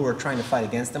conquer or who were trying to fight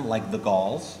against them, like the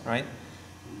Gauls, right?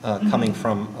 Coming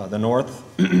from the north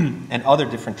and other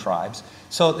different tribes.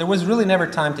 So there was really never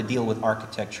time to deal with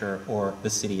architecture or the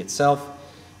city itself.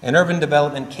 And urban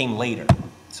development came later.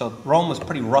 So Rome was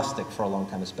pretty rustic for a long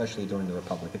time, especially during the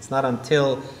Republic. It's not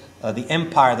until the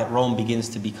empire that Rome begins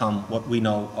to become what we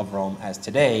know of Rome as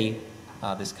today,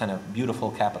 this kind of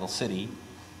beautiful capital city,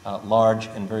 large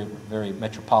and very, very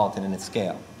metropolitan in its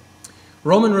scale.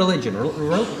 Roman religion.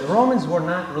 The Romans were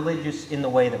not religious in the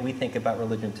way that we think about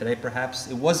religion today, perhaps.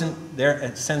 It wasn't,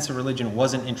 their sense of religion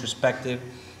wasn't introspective.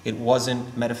 It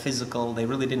wasn't metaphysical. They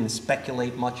really didn't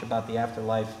speculate much about the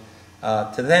afterlife.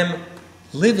 To them,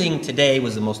 living today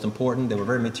was the most important. They were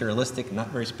very materialistic, not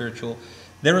very spiritual.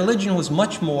 Their religion was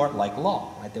much more like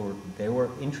law, right? They were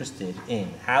interested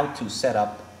in how to set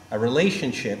up a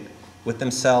relationship with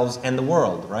themselves and the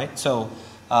world, right? So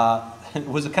it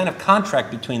was a kind of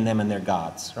contract between them and their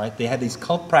gods, right? They had these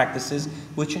cult practices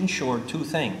which ensured two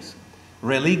things.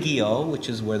 Religio, which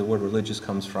is where the word religious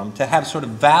comes from, to have sort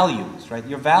of values, right?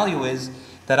 Your value is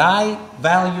that I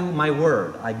value my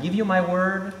word. I give you my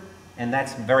word, and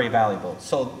that's very valuable.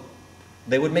 So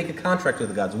they would make a contract with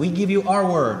the gods. We give you our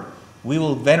word. We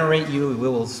will venerate you.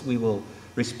 We will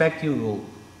respect you. We will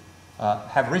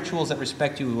have rituals that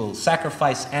respect you. We will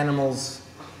sacrifice animals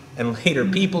and later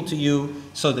people to you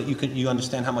so that you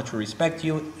understand how much we respect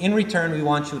you. In return, we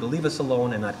want you to leave us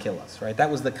alone and not kill us, right? That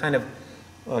was the kind of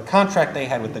contract they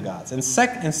had with the gods. And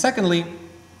secondly,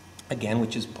 again,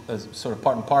 which is sort of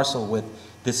part and parcel with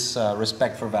this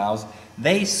respect for vows,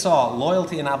 they saw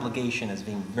loyalty and obligation as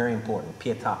being very important,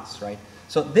 pietas, right?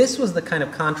 So this was the kind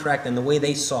of contract and the way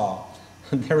they saw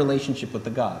their relationship with the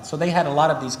gods. So they had a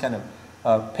lot of these kind of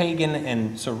pagan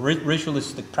and sort of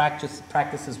ritualistic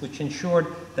practices which ensured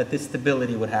that this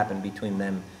stability would happen between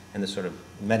them and the sort of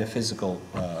metaphysical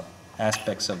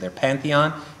aspects of their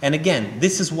pantheon. And again,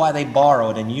 this is why they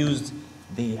borrowed and used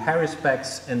the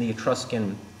Haruspex and the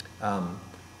Etruscan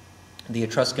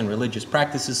religious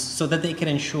practices so that they could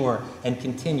ensure and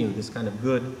continue this kind of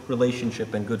good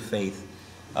relationship and good faith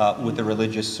with the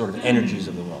religious sort of energies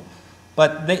of the world.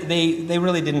 But they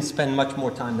really didn't spend much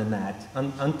more time than that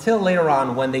until later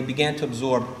on when they began to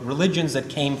absorb religions that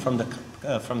came from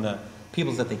the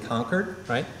peoples that they conquered,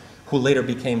 right? Who later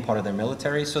became part of their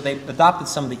military. So they adopted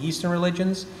some of the Eastern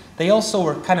religions. They also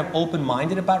were kind of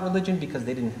open-minded about religion because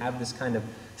they didn't have this kind of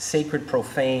sacred,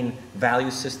 profane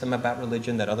value system about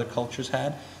religion that other cultures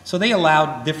had. So they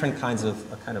allowed different kinds of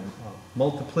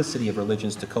multiplicity of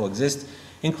religions to coexist,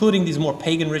 including these more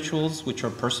pagan rituals, which are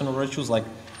personal rituals, like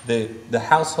the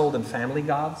household and family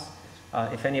gods.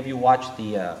 If any of you watched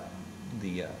the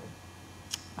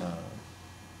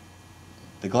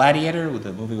Gladiator, with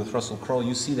the movie with Russell Crowe,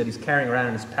 you see that he's carrying around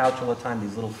in his pouch all the time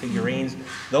these little figurines.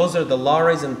 Those are the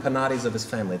lares and penates of his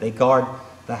family. They guard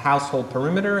the household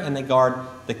perimeter and they guard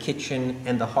the kitchen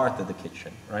and the hearth of the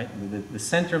kitchen, right? The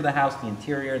center of the house, the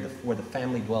interior, where the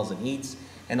family dwells and eats,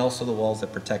 and also the walls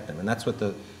that protect them. And that's what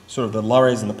the sort of the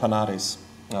lares and the penates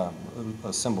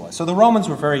symbolize. So the Romans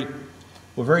were very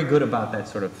good about that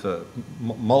sort of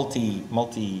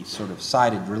multi sort of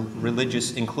sided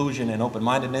religious inclusion and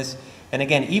open-mindedness. And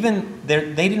again, even they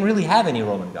didn't really have any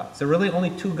Roman gods. There are really only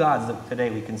two gods that today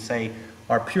we can say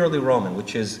are purely Roman,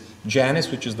 which is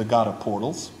Janus, which is the god of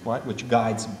portals, right, which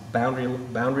guides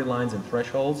boundary lines and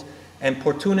thresholds, and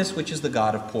Portunus, which is the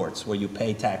god of ports, where you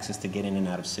pay taxes to get in and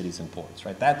out of cities and ports,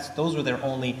 right? Those were their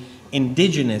only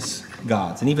indigenous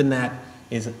gods, and even that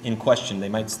is in question. They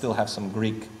might still have some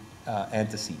Greek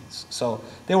antecedents. So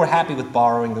they were happy with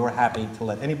borrowing. They were happy to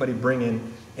let anybody bring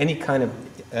in any kind of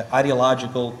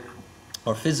ideological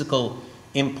or physical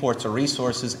imports or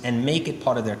resources and make it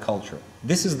part of their culture.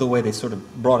 This is the way they sort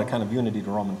of brought a kind of unity to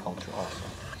Roman culture also.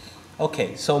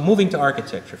 Okay, so moving to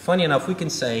architecture. Funny enough, we can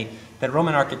say that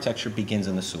Roman architecture begins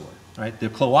in the sewer, right? The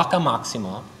Cloaca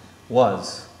Maxima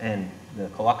was, and the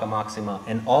Cloaca Maxima,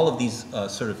 and all of these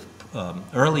sort of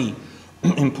early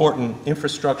important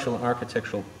infrastructural and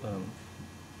architectural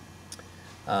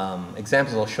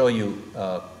examples I'll show you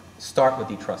start with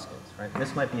the Etruscans, right?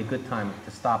 This might be a good time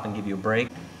to stop and give you a break.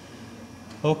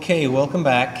 Okay, welcome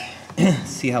back.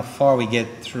 See how far we get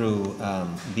through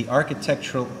the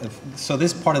architectural. So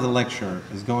this part of the lecture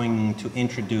is going to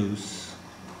introduce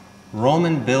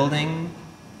Roman building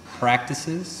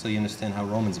practices, so you understand how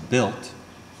Romans built.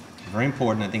 Very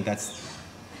important. I think that's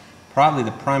probably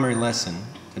the primary lesson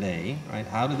today, right?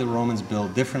 How did the Romans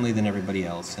build differently than everybody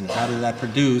else, and how did that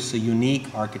produce a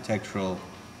unique architectural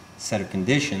set of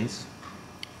conditions?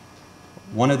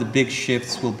 One of the big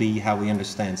shifts will be how we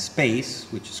understand space,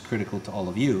 which is critical to all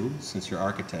of you, since you're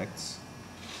architects,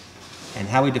 and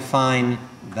how we define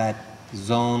that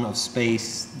zone of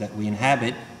space that we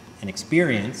inhabit and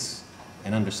experience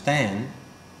and understand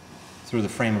through the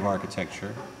frame of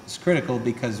architecture is critical,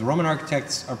 because Roman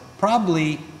architects are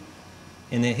probably,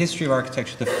 in the history of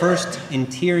architecture, the first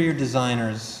interior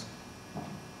designers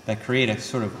that create a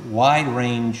sort of wide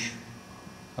range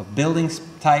of building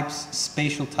types,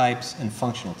 spatial types, and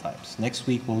functional types. Next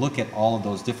week we'll look at all of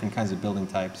those different kinds of building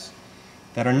types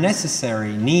that are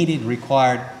necessary, needed,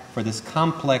 required for this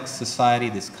complex society,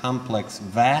 this complex,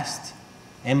 vast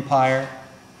empire,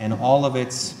 and all of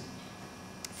its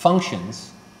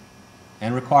functions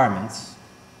and requirements,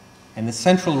 and the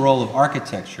central role of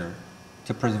architecture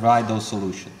to provide those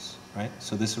solutions, right?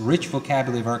 So this rich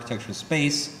vocabulary of architectural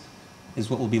space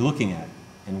is what we'll be looking at,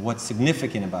 and what's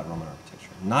significant about Roman architecture.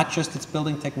 Not just its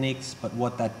building techniques, but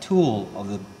what that tool of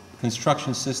the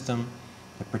construction system,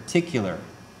 the particular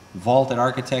vaulted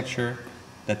architecture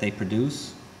that they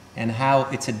produce, and how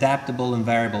it's adaptable and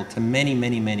variable to many,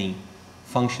 many, many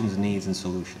functions, needs, and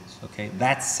solutions, okay?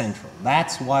 That's central.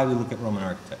 That's why we look at Roman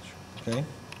architecture, okay?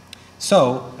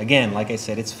 So, again, like I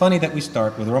said, it's funny that we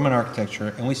start with Roman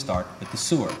architecture and we start with the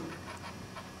sewer.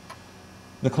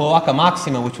 The Cloaca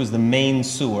Maxima, which was the main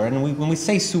sewer, and when we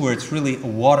say sewer, it's really a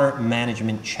water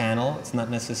management channel. It's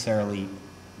not necessarily,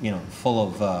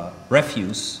 full of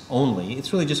refuse only.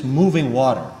 It's really just moving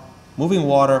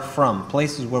water from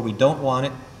places where we don't want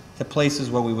it to places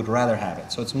where we would rather have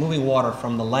it. So it's moving water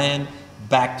from the land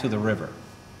back to the river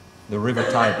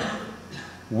Tiber.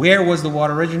 Where was the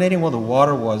water originating? Well, the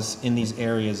water was in these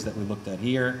areas that we looked at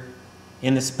here,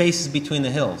 in the spaces between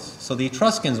the hills. So the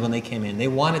Etruscans, when they came in, they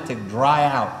wanted to dry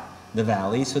out the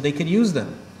valleys so they could use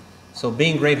them. So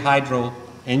being great hydro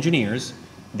engineers,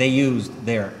 they used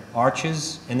their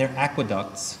arches and their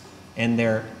aqueducts and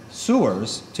their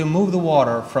sewers to move the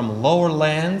water from lower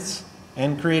lands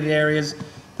and created areas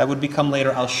that would become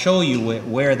later. I'll show you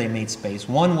where they made space.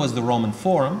 One was the Roman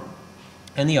Forum,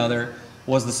 and the other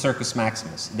was the Circus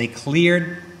Maximus. They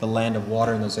cleared the land of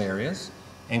water in those areas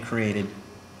and created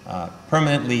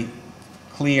permanently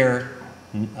clear,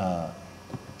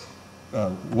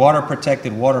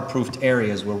 water-protected, waterproofed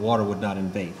areas where water would not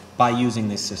invade by using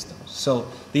these systems. So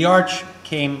the arch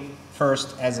came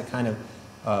first as a kind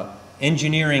of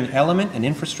engineering element, an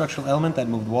infrastructural element that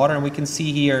moved water, and we can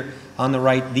see here on the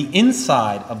right the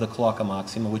inside of the Cloaca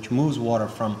Maxima, which moves water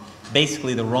from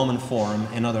basically the Roman Forum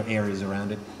and other areas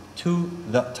around it to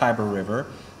the Tiber River.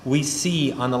 We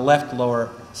see on the left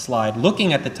lower slide,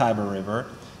 looking at the Tiber River,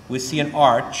 we see an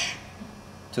arch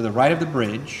to the right of the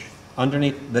bridge,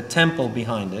 underneath the temple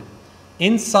behind it.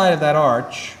 Inside of that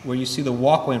arch, where you see the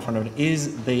walkway in front of it,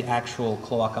 is the actual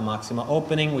Cloaca Maxima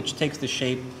opening, which takes the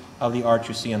shape of the arch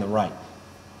you see on the right.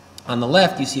 On the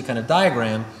left, you see a kind of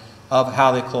diagram of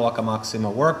how the Cloaca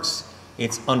Maxima works.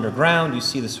 It's underground. You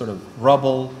see the sort of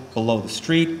rubble below the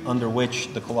street under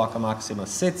which the Cloaca Maxima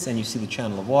sits, and you see the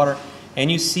channel of water. And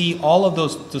you see all of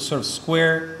those sort of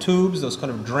square tubes, those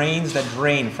kind of drains that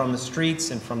drain from the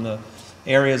streets and from the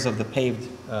areas of the paved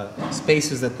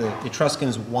spaces that the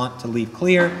Etruscans want to leave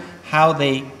clear, how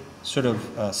they sort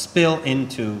of spill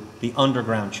into the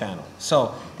underground channel.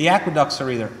 So the aqueducts are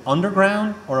either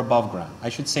underground or above ground. I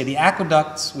should say the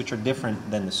aqueducts, which are different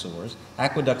than the sewers,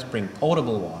 aqueducts bring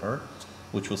potable water.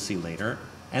 which we'll see later,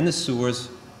 and the sewers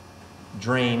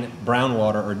drain brown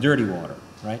water or dirty water,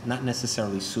 right? Not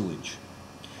necessarily sewage.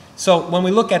 So when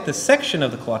we look at the section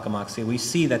of the Cloaca-Moxia, we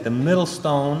see that the middle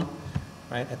stone,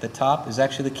 right, at the top is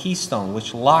actually the keystone,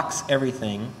 which locks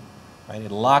everything, right?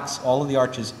 It locks all of the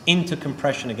arches into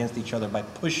compression against each other by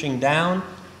pushing down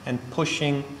and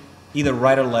pushing either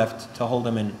right or left to hold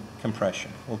them in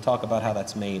compression. We'll talk about how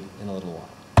that's made in a little while.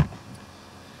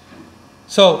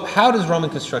 So how does Roman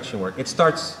construction work? It's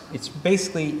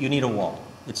basically, you need a wall.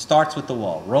 It starts with the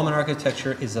wall. Roman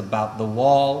architecture is about the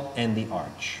wall and the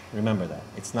arch. Remember that.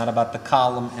 It's not about the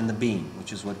column and the beam,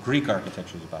 which is what Greek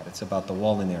architecture is about. It's about the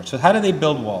wall and the arch. So how do they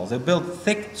build walls? They build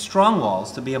thick, strong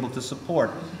walls to be able to support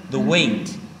the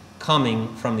weight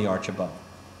coming from the arch above.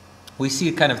 We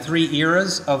see kind of three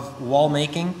eras of wall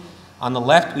making. On the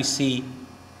left, we see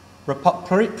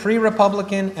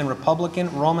pre-Republican and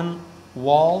Republican Roman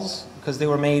walls, because they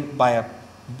were made by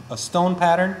a stone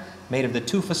pattern made of the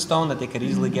tufa stone that they could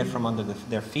easily get from under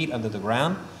their feet, under the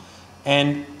ground.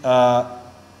 And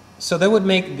so they would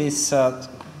make these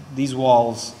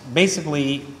walls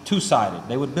basically two-sided.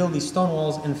 They would build these stone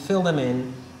walls and fill them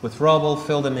in with rubble,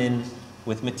 fill them in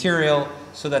with material,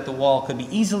 so that the wall could be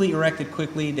easily erected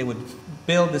quickly. They would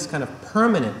build this kind of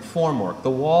permanent formwork. The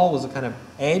wall was a kind of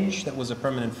edge that was a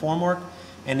permanent formwork,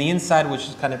 and the inside, which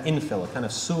is kind of infill, a kind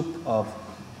of soup of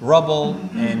rubble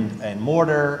and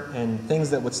mortar and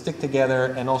things that would stick together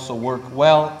and also work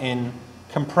well in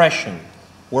compression.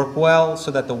 Work well so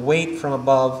that the weight from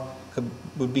above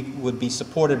would be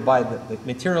supported by the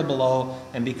material below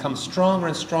and become stronger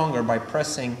and stronger by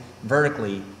pressing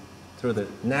vertically through the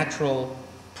natural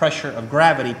pressure of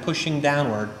gravity, pushing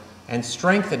downward and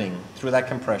strengthening through that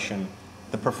compression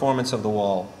the performance of the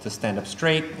wall to stand up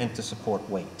straight and to support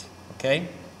weight. Okay?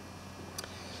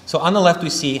 So on the left we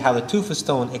see how the tufa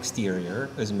stone exterior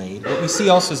is made. What we see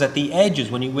also is that the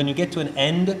edges, when you get to an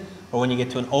end or when you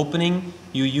get to an opening,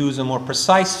 you use a more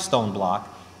precise stone block.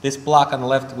 This block on the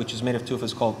left, which is made of tufa,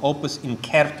 is called opus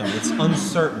incertum. It's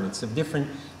uncertain. It's of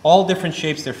all different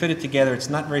shapes. They're fitted together. It's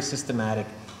not very systematic.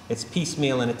 It's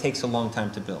piecemeal, and it takes a long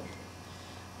time to build.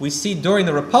 We see during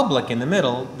the Republic in the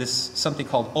middle, this something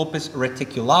called opus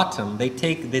reticulatum. They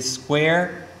take this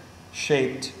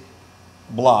square-shaped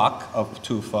block of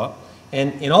tufa,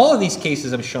 and in all of these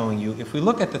cases I'm showing you, if we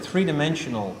look at the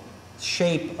three-dimensional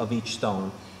shape of each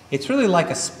stone, it's really like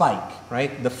a spike,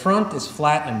 right? The front is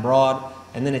flat and broad,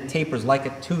 and then it tapers like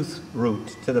a tooth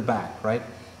root to the back, right?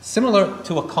 Similar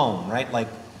to a cone, right? Like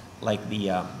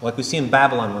we see in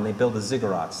Babylon when they build the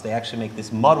ziggurats. They actually make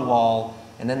this mud wall,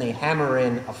 and then they hammer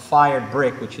in a fired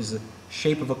brick, which is the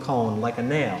shape of a cone, like a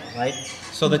nail, right?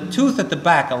 So the tooth at the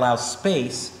back allows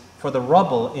space for the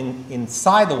rubble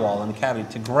inside the wall, in the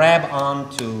cavity, to grab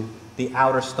onto the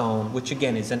outer stone, which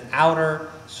again is an outer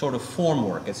sort of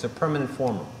formwork. It's a permanent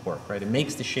formwork, right? It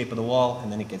makes the shape of the wall,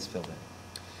 and then it gets filled in.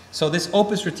 So this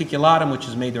opus reticulatum, which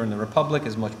is made during the Republic,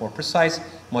 is much more precise,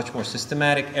 much more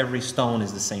systematic. Every stone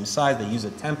is the same size. They use a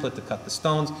template to cut the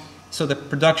stones. So the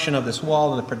production of this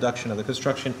wall and the production of the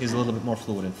construction is a little bit more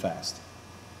fluid and fast.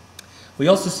 We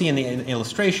also see in the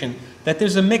illustration that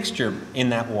there's a mixture in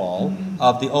that wall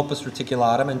of the opus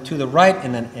reticulatum, and to the right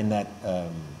in that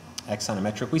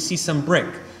axonometric we see some brick.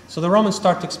 So the Romans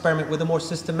start to experiment with a more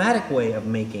systematic way of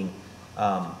making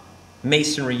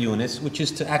masonry units, which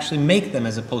is to actually make them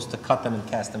as opposed to cut them and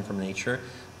cast them from nature,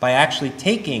 by actually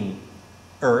taking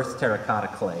earth, terracotta,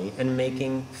 clay, and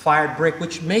making fired brick,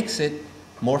 which makes it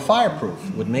more fireproof,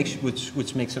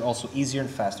 which makes it also easier and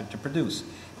faster to produce.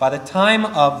 By the time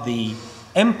of the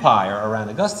empire, around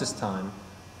Augustus' time,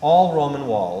 all Roman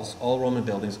walls, all Roman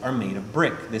buildings are made of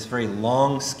brick. This very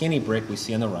long, skinny brick we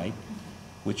see on the right,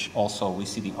 which also we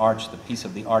see the arch, the piece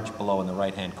of the arch below in the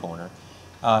right-hand corner.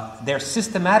 They're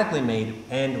systematically made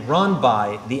and run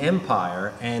by the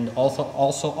empire, and also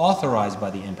authorized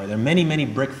by the empire. There are many, many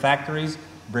brick factories,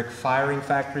 brick firing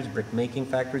factories, brick making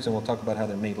factories, and we'll talk about how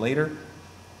they're made later.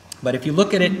 But if you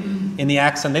look at it in the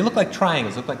axon, they look like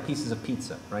triangles, look like pieces of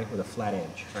pizza, right, with a flat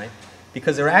edge, right?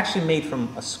 Because they're actually made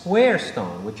from a square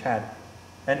stone, which had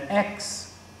an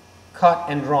X cut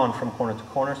and drawn from corner to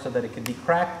corner so that it could be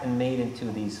cracked and made into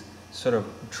these sort of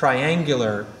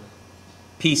triangular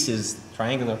pieces,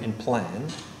 triangular in plan,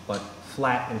 but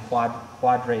flat and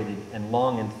quadrated and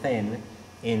long and thin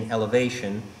in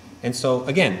elevation. And so,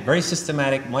 again, very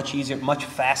systematic, much easier, much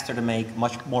faster to make,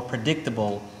 much more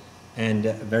predictable, and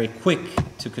very quick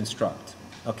to construct.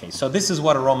 Okay, so this is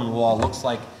what a Roman wall looks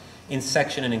like in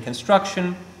section and in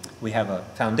construction. We have a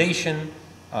foundation,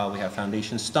 we have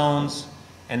foundation stones,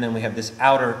 and then we have this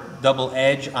outer double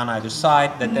edge on either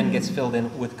side that then gets filled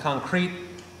in with concrete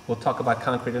We'll talk about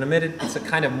concrete in a minute. It's a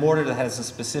kind of mortar that has a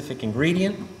specific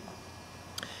ingredient.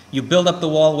 You build up the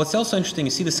wall. What's also interesting,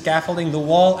 you see the scaffolding? The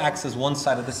wall acts as one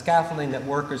side of the scaffolding that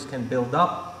workers can build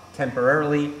up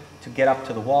temporarily to get up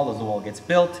to the wall as the wall gets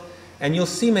built. And you'll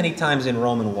see many times in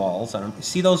Roman walls, you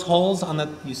see those holes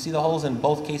you see the holes in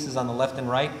both cases on the left and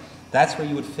right? That's where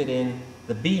you would fit in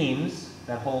the beams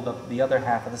that hold up the other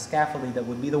half of the scaffolding that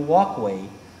would be the walkway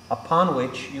upon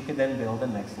which you could then build the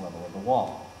next level of the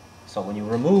wall. So when you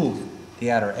remove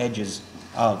the outer edges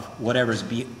of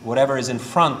whatever is in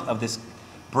front of this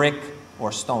brick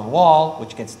or stone wall,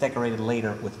 which gets decorated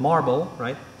later with marble,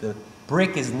 right? The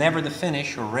brick is never the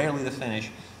finish, or rarely the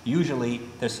finish. Usually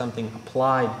there's something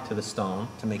applied to the stone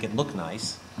to make it look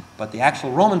nice. But the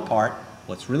actual Roman part,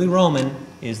 what's really Roman,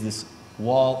 is this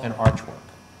wall and archwork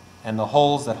and the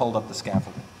holes that hold up the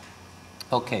scaffolding.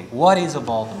 Okay, what is a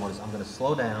vault and what is... I'm going to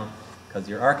slow down because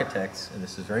you're architects, and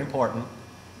this is very important.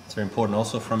 It's very important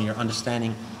also from your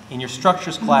understanding in your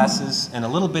structures classes and a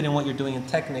little bit in what you're doing in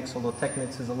technics, although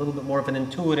technics is a little bit more of an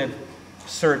intuitive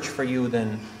search for you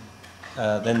than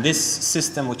this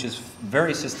system, which is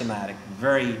very systematic,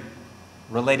 very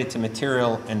related to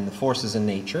material and the forces in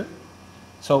nature.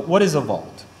 So what is a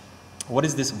vault? What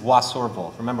is this voussoir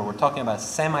vault? Remember, we're talking about a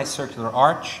semicircular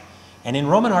arch, and in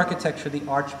Roman architecture, the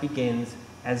arch begins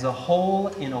as a hole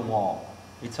in a wall.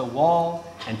 It's a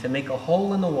wall, and to make a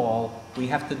hole in the wall, we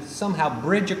have to somehow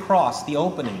bridge across the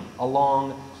opening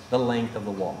along the length of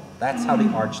the wall. That's how the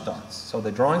arch starts. So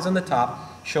the drawings on the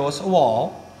top show us a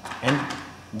wall, and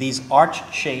these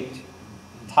arch-shaped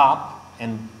top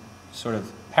and sort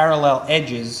of parallel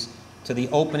edges to the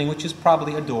opening, which is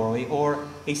probably a doorway or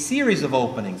a series of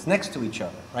openings next to each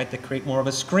other, right, that create more of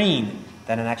a screen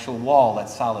than an actual wall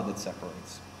that's solid that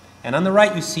separates. And on the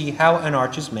right, you see how an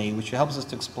arch is made, which helps us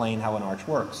to explain how an arch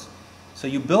works. So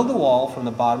you build the wall from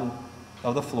the bottom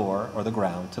of the floor or the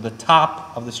ground to the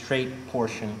top of the straight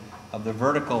portion of the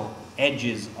vertical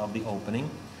edges of the opening.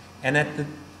 And at the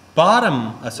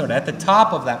bottom, at the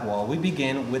top of that wall, we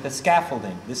begin with a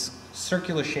scaffolding. This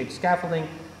circular-shaped scaffolding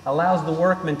allows the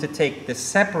workman to take the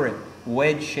separate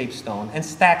wedge-shaped stone and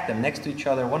stack them next to each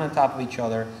other, one on top of each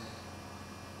other,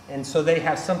 and so they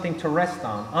have something to rest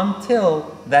on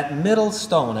until that middle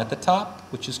stone at the top,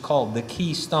 which is called the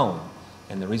key stone.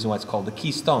 And the reason why it's called the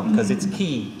key stone, because it's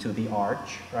key to the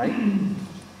arch, right?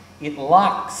 It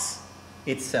locks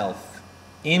itself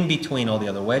in between all the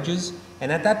other wedges,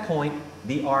 and at that point,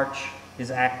 the arch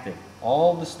is active.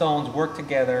 All the stones work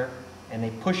together, and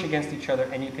they push against each other,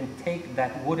 and you can take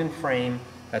that wooden frame,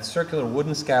 that circular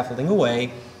wooden scaffolding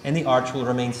away, and the arch will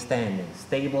remain standing,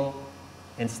 stable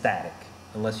and static,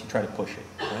 unless you try to push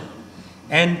it, right?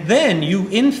 And then you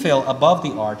infill above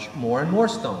the arch more and more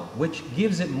stone, which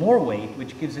gives it more weight,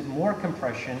 which gives it more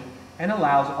compression, and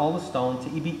allows all the stone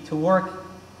to work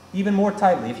even more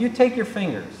tightly. If you take your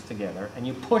fingers together and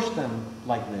you push them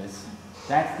like this,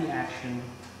 that's the action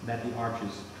that the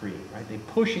arches create, right? They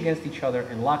push against each other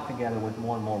and lock together with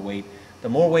more and more weight. The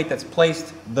more weight that's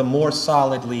placed, the more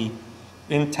solidly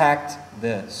intact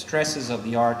the stresses of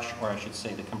the arch, or I should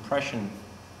say the compression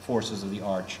forces of the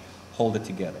arch, hold it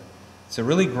together. It's a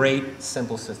really great,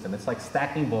 simple system. It's like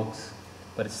stacking books,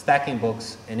 but it's stacking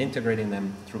books and integrating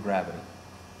them through gravity.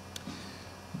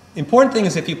 Important thing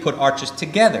is if you put arches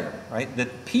together, right? The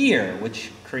pier,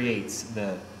 which creates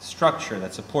the structure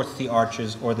that supports the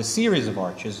arches or the series of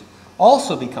arches,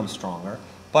 also becomes stronger.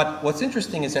 But what's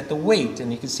interesting is that the weight,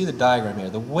 and you can see the diagram here,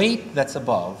 the weight that's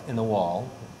above in the wall,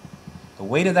 the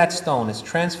weight of that stone is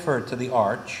transferred to the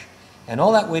arch, and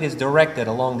all that weight is directed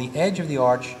along the edge of the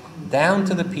arch down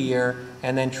to the pier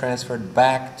and then transferred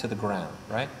back to the ground,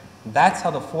 right? That's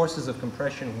how the forces of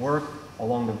compression work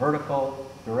along the vertical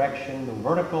direction, the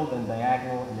vertical, then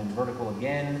diagonal, and then vertical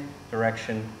again,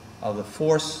 direction of the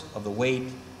force of the weight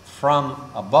from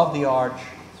above the arch,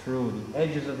 through the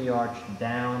edges of the arch,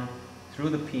 down, through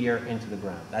the pier, into the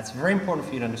ground. That's very important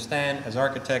for you to understand as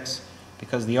architects,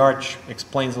 because the arch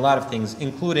explains a lot of things,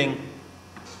 including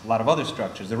a lot of other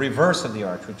structures. The reverse of the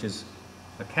arch, which is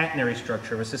a catenary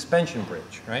structure of a suspension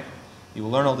bridge, right? You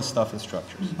will learn all this stuff in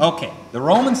structures. Okay, the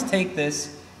Romans take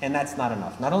this, and that's not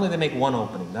enough. Not only do they make one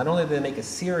opening, not only do they make a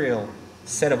serial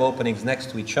set of openings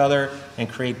next to each other and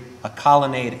create a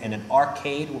colonnade and an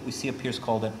arcade. What we see up here is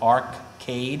called an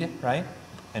arcade, right?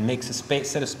 And makes a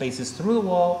set of spaces through the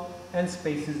wall and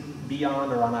spaces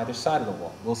beyond or on either side of the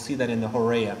wall. We'll see that in the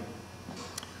Horea,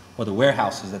 or the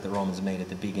warehouses that the Romans made at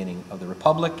the beginning of the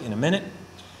Republic in a minute.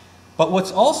 But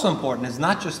what's also important is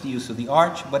not just the use of the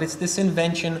arch, but it's this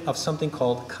invention of something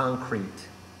called concrete,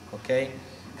 okay?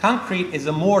 Concrete is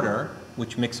a mortar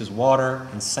which mixes water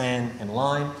and sand and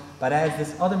lime, but adds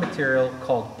this other material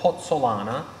called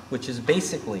pozzolana, which is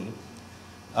basically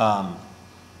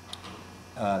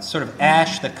sort of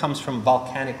ash that comes from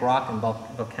volcanic rock and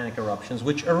volcanic eruptions,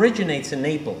 which originates in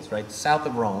Naples, right, south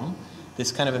of Rome.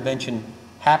 This kind of invention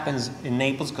happens in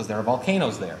Naples because there are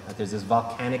volcanoes there. Right? There's this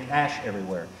volcanic ash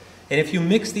everywhere. And if you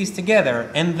mix these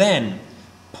together and then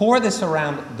pour this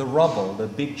around the rubble, the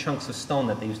big chunks of stone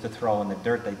that they used to throw and the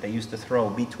dirt that they used to throw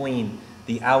between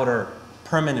the outer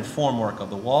permanent formwork of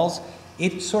the walls,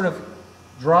 it sort of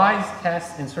dries,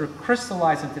 tests, and sort of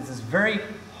crystallizes into this very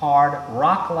hard,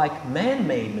 rock-like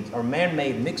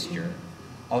man-made mixture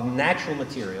of natural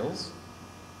materials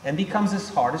and becomes as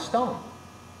hard as stone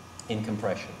in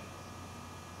compression.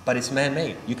 But it's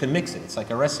man-made. You can mix it. It's like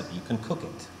a recipe. You can cook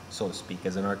it, so to speak,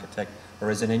 as an architect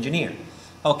or as an engineer.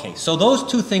 Okay, so those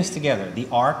two things together, the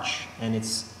arch and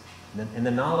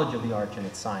the knowledge of the arch and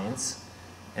its science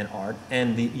and art,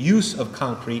 and the use of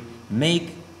concrete,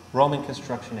 make Roman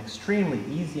construction extremely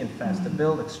easy and fast to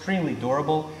build, extremely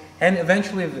durable, and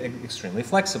eventually extremely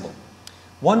flexible.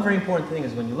 One very important thing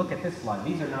is when you look at this slide,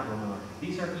 these are not Roman arches.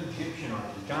 These are Egyptian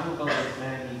arches. John will go to this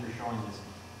man for showing this.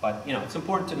 But, you know, it's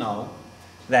important to know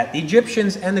that the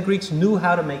Egyptians and the Greeks knew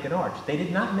how to make an arch. They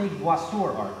did not make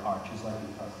voussoir arches like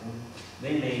Etruscan.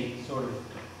 They made sort of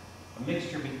a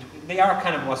mixture between, they are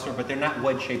kind of voussoir, but they're not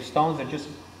wedge-shaped stones. They're just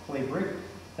clay brick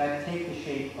that take the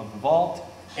shape of a vault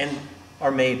and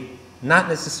are made not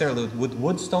necessarily with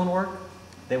wood stonework.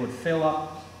 They would fill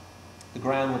up the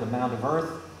ground with a mound of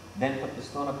earth, then put the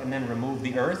stone up, and then remove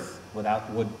the earth without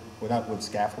wood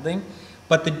scaffolding.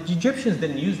 But the Egyptians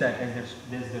didn't use that as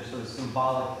their sort of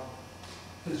symbolic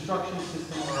construction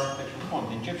system or architectural form.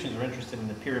 The Egyptians were interested in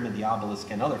the pyramid, the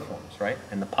obelisk, and other forms, right?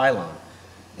 And the pylon,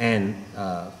 and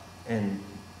the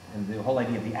whole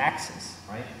idea of the axis,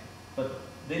 right? But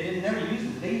they never used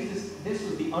it. They used this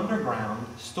was the underground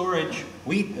storage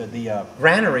the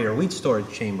granary or wheat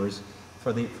storage chambers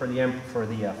for the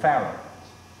pharaoh.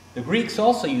 The Greeks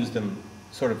also used them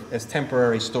sort of as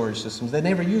temporary storage systems. They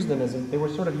never used them they were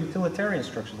sort of utilitarian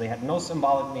structures. They had no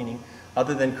symbolic meaning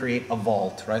other than create a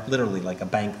vault, right? Literally like a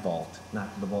bank vault, not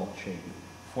the vault shape,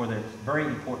 for their very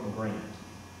important grain.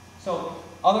 So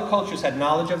other cultures had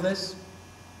knowledge of this.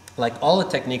 Like all the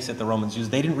techniques that the Romans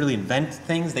used, they didn't really invent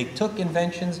things. They took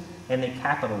inventions and they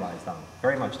capitalized on it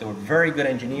very much. They were very good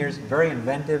engineers, very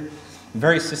inventive,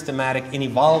 very systematic in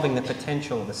evolving the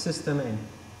potential of the system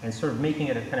and sort of making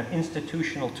it a kind of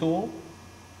institutional tool.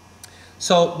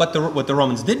 So, but what the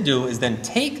Romans did do is then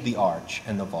take the arch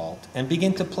and the vault and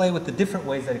begin to play with the different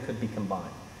ways that it could be combined.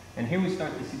 And here we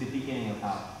start to see the beginning of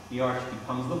how the arch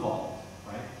becomes the vault,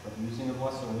 right? But using the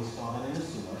voussoir, we saw that in the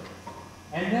sewer.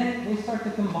 And then they start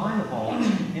to combine the vault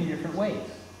in different ways,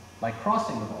 like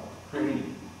crossing the vault,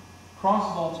 creating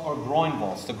cross vaults or groin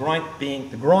vaults. The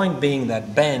groin being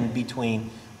that bend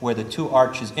between where the two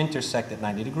arches intersect at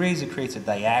 90 degrees. It creates a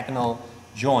diagonal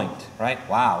joint, right?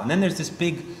 Wow. And then there's this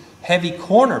big, heavy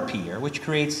corner pier, which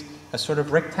creates a sort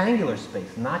of rectangular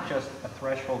space, not just a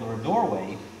threshold or a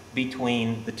doorway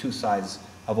between the two sides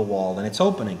of a wall and its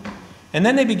opening. And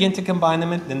then they begin to combine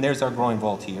them, and then there's our groin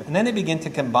vault here. And then they begin to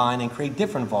combine and create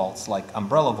different vaults, like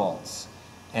umbrella vaults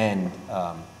and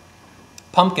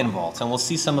pumpkin vaults. And we'll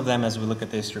see some of them as we look at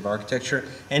the history of architecture,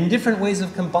 and different ways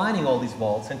of combining all these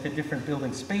vaults into different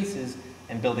building spaces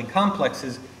and building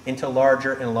complexes into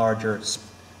larger and larger,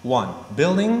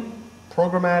 building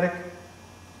programmatic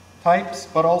types,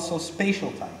 but also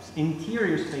spatial types,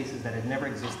 interior spaces that had never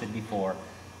existed before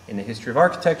in the history of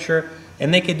architecture.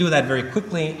 And they could do that very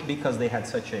quickly because they had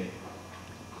such a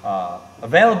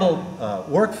available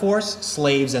workforce,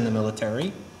 slaves and the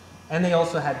military. And they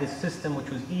also had this system which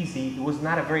was easy. It was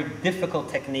not a very difficult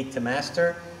technique to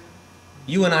master.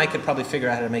 You and I could probably figure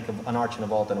out how to make an arch and a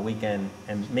vault in a weekend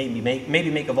and maybe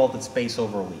make a vaulted space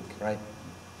over a week, right?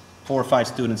 4 or 5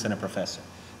 students and a professor.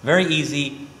 Very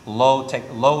easy,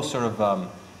 low sort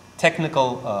of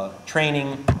technical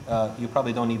training. You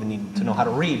probably don't even need to know how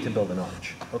to read to build an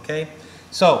arch, okay?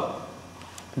 So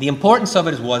the importance of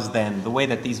it was then the way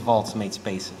that these vaults made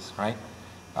spaces, right?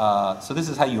 So this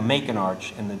is how you make an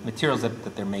arch and the materials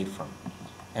that they're made from.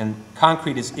 And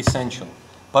concrete is essential.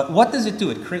 But what does it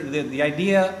do? The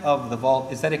idea of the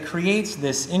vault is that it creates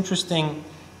this interesting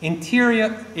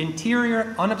interior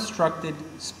unobstructed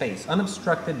space,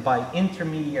 unobstructed by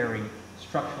intermediary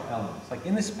structural elements. Like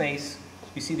in this space,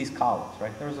 you see these columns,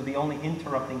 right? Those are the only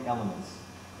interrupting elements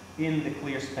in the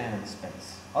clear span of the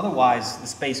space. Otherwise, the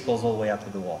space goes all the way out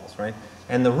to the walls, right?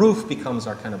 And the roof becomes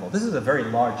our kind of vault. This is a very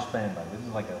large span, by the way. This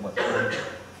is like a,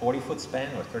 40-foot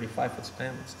span or 35-foot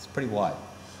span? It's pretty wide.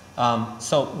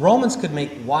 So Romans could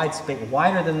make wide space,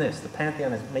 wider than this. The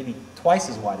Pantheon is maybe twice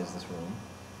as wide as this room.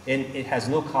 And it has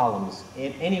no columns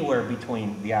anywhere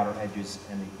between the outer edges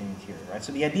and the interior, right?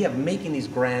 So the idea of making these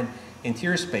grand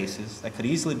interior spaces that could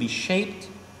easily be shaped,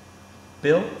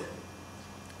 built,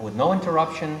 with no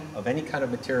interruption of any kind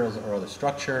of materials or other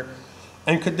structure,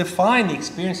 and could define the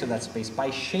experience of that space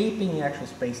by shaping the actual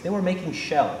space. They were making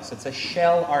shells. It's a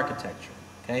shell architecture,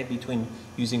 okay, between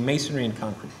using masonry and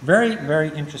concrete. Very, very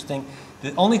interesting.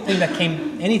 The only thing that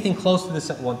came anything close to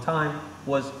this at one time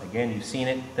was, again, you've seen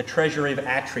it, the treasury of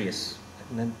Atreus.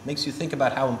 And it makes you think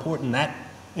about how important that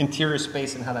interior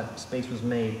space and how that space was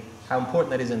made, how important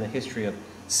that is in the history of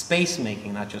space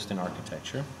making, not just in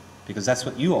architecture, because that's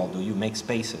what you all do. You make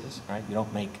spaces, right? You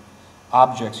don't make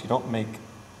objects, you don't make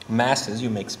masses,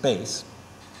 you make space.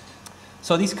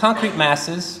 So these concrete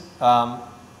masses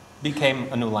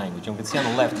became a new language. And we can see on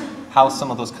the left how some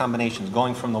of those combinations,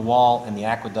 going from the wall and the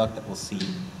aqueduct that we'll see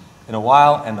in a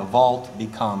while, and the vault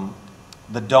become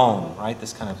the dome, right?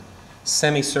 This kind of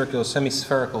semicircular,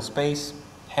 hemispherical space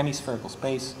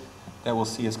that we'll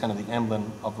see as kind of the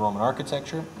emblem of Roman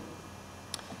architecture.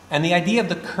 And the idea of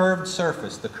the curved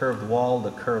surface, the curved wall,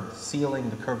 the curved ceiling,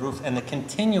 the curved roof, and the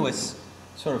continuous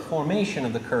sort of formation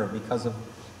of the curve because of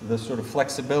the sort of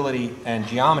flexibility and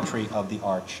geometry of the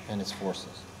arch and its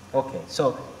forces. Okay,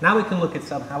 so now we can look at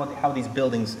how these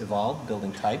buildings evolved,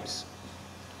 building types.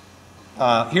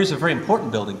 Here's a very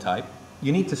important building type.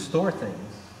 You need to store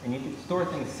things, and you need to store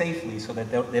things safely so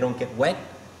that they don't get wet,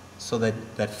 so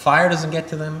that fire doesn't get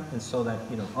to them, and so that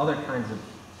other kinds of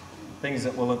things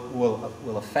that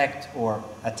will affect or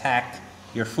attack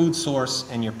your food source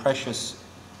and your precious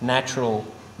natural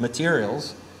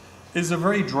materials is a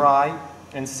very dry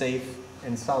and safe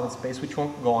and solid space which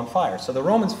won't go on fire. So the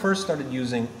Romans first started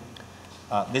using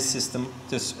this system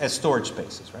as storage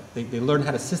spaces, right? They learned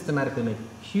how to systematically make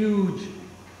huge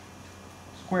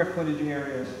square footage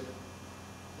areas,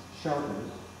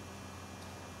 shelters,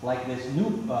 like this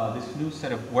new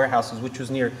set of warehouses, which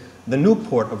was near the new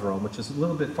port of Rome, which is a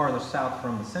little bit farther south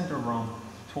from the center of Rome,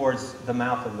 towards the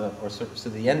mouth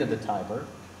of the end of the Tiber,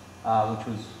 which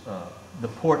was the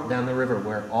port down the river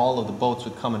where all of the boats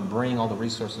would come and bring all the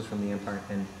resources from the empire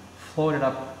and float it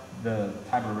up the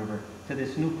Tiber River to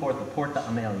this new port, the Porta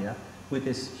Aemilia, with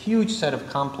this huge set of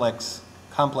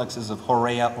complexes of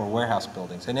horea or warehouse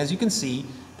buildings. And as you can see,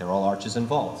 they're all arches and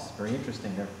vaults. Very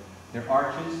interesting. They're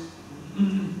arches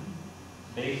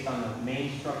based on the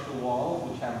main structural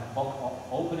walls, which have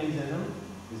openings in them,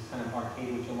 this kind of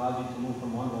arcade which allows you to move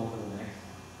from one wall to the next.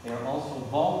 They are also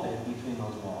vaulted between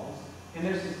those walls, and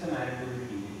they're systematically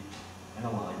repeated and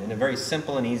aligned in a very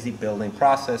simple and easy building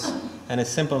process and a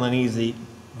simple and easy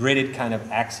gridded kind of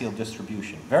axial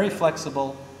distribution. Very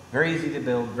flexible, very easy to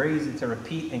build, very easy to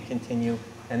repeat and continue,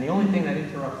 and the only thing that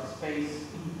interrupts the space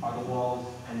are the walls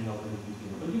and the openings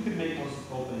between them. But you could make those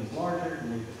openings larger, you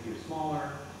make the pier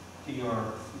smaller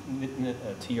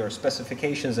to your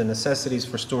specifications and necessities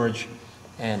for storage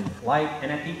and light.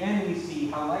 And at the end we see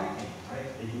how light came,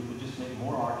 right? That you could just make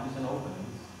more arches and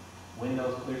openings,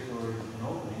 windows, clear storage, and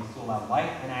openings to allow light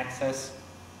and access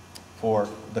for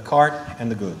the cart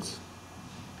and the goods.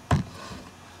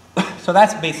 So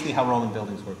that's basically how Roman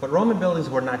buildings work. But Roman buildings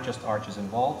were not just arches and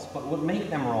vaults, but what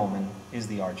made them Roman is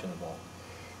the arch and the vault.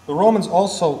 The Romans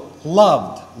also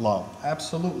loved,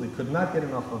 absolutely could not get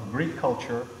enough of Greek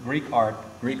culture, Greek art,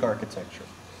 Greek architecture.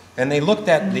 And they looked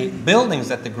at the buildings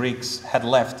that the Greeks had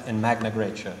left in Magna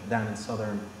Graecia, down in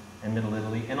southern and middle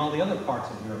Italy, and all the other parts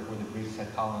of Europe where the Greeks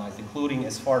had colonized, including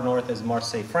as far north as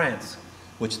Marseille, France,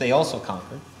 which they also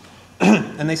conquered.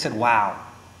 And they said, wow,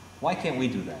 why can't we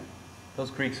do that? Those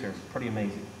Greeks are pretty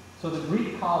amazing. So the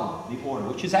Greek column, the order,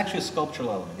 which is actually a sculptural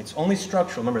element, it's only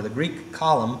structural. Remember, the Greek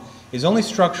column is only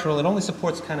structural. It only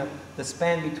supports kind of the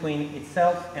span between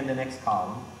itself and the next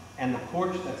column, and the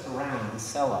porch that surrounds the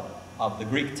cella of the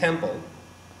Greek temple,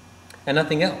 and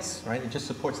nothing else, right? It just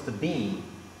supports the beam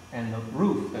and the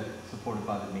roof that's supported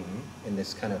by the beam in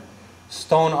this kind of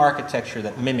stone architecture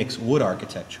that mimics wood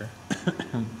architecture.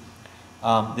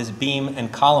 This beam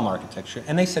and column architecture,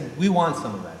 and they said, we want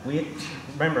some of that.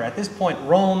 Remember, at this point,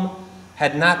 Rome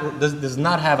does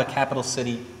not have a capital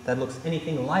city that looks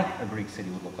anything like a Greek city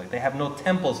would look like. They have no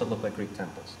temples that look like Greek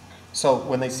temples. So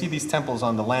when they see these temples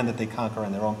on the land that they conquer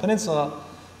on their own peninsula,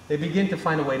 they begin to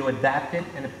find a way to adapt it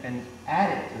and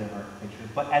add it to their architecture,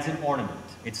 but as an ornament.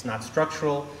 It's not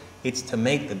structural, it's to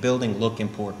make the building look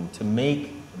important, to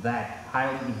make that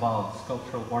highly evolved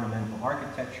sculptural ornamental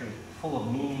architecture full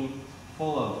of meaning,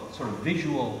 full of sort of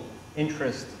visual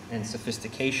interest and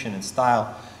sophistication and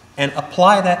style, and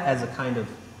apply that as a kind of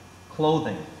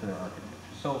clothing to their architecture.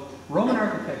 So Roman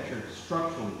architecture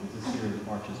structurally is a series of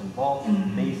arches and vaults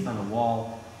based on a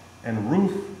wall and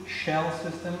roof shell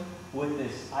system with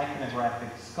this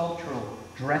iconographic sculptural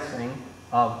dressing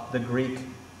of the Greek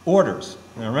orders.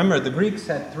 Now remember, the Greeks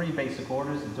had three basic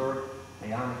orders, the Doric,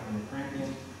 Ionic, and the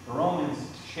Corinthian. The Romans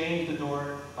changed the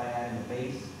Doric by adding a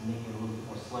base, making it a little bit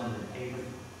more slender and tapered.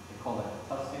 They call that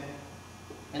the Tuscan.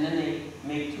 And then they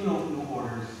made two new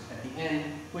orders at the end,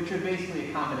 which are basically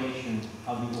a combination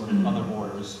of the other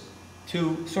orders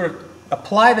to sort of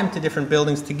apply them to different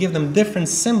buildings to give them different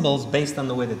symbols based on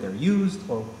the way that they're used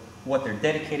or what they're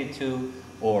dedicated to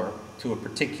or to a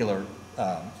particular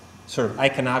sort of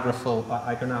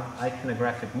iconographic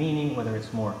meaning, whether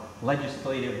it's more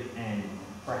legislative and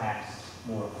perhaps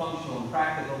more functional and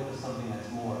practical to something that's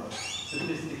more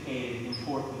sophisticated,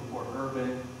 important, more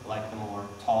urban, like the more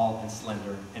tall and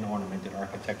slender and ornamented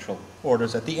architectural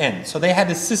orders at the end. So they had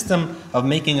this system of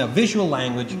making a visual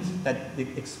language that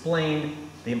explained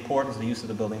the importance of the use of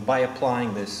the building by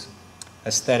applying this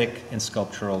aesthetic and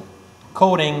sculptural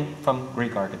coding from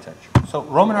Greek architecture. So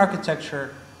Roman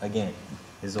architecture, again,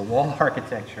 is a wall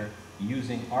architecture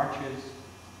using arches,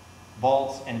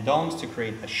 vaults, and domes to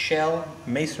create a shell,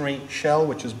 masonry shell,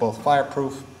 which is both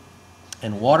fireproof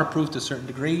and waterproof to a certain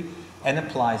degree, and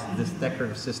applies this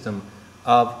decorative system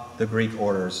of the Greek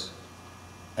orders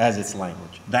as its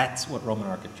language. That's what Roman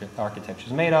architecture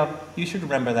is made of. You should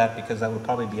remember that because that would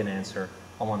probably be an answer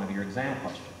on one of your exam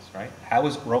questions, right?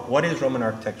 What is Roman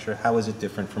architecture? How is it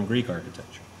different from Greek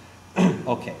architecture?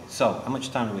 Okay, so how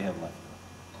much time do we have left?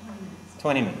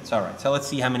 20 minutes, all right. So let's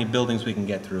see how many buildings we can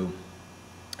get through,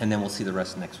 and then we'll see the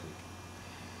rest next week.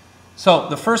 So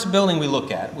the first building we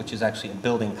look at, which is actually a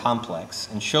building complex,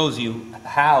 and shows you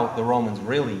how the Romans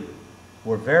really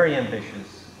were very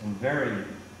ambitious and very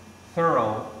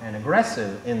thorough and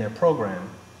aggressive in their program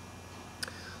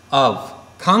of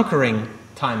conquering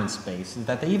time and space, is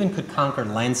that they even could conquer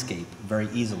landscape very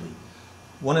easily.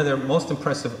 One of their most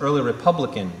impressive early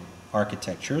Republican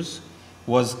architectures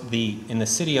was in the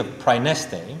city of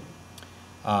Praeneste,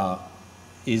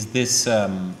 is this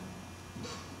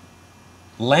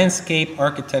landscape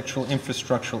architectural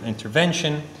infrastructural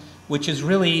intervention, which is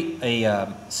really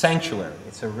a sanctuary.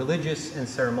 It's a religious and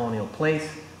ceremonial place.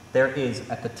 There is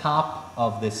at the top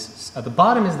of this, at the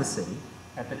bottom is the city,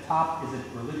 at the top is a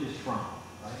religious shrine,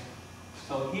 right?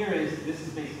 So this is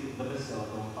basically the basilica,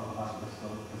 we'll talk about the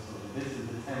basilica. This is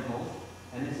the temple,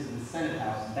 and this is the Senate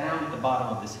house down at the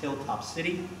bottom of this hilltop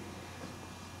city.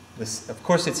 Of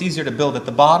course, it's easier to build at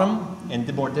the bottom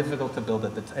and more difficult to build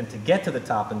and to get to the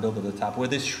top and build at the top, where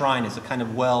this shrine is a kind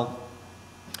of well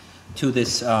to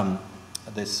this,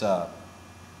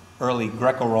 early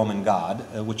Greco-Roman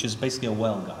god, which is basically a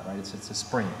well god, right? It's a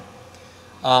spring.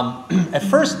 At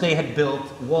first, they had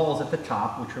built walls at the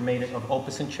top, which were made of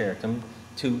opus incertum,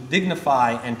 to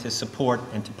dignify and to support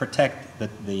and to protect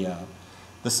the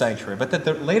sanctuary. But that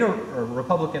the later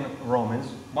Republican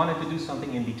Romans wanted to do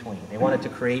something in between. They wanted to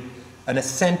create an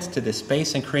ascent to this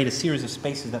space and create a series of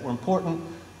spaces that were important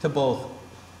to both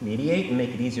mediate and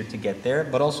make it easier to get there,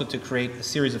 but also to create a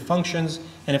series of functions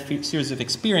and a series of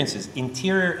experiences,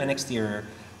 interior and exterior,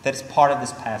 that is part of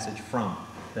this passage from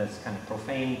this kind of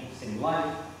profane city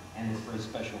life and this very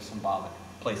special symbolic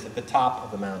place at the top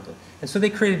of the mountain. And so they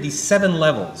created these 7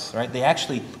 levels, right? They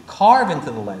actually carve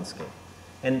into the landscape.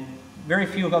 And very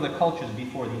few of other cultures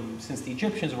since the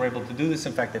Egyptians were able to do this.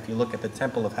 In fact, if you look at the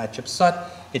temple of Hatshepsut,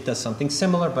 it does something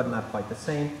similar, but not quite the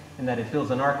same, in that it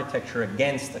builds an architecture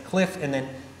against a cliff and then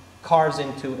carves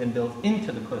into and builds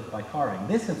into the cliff by carving.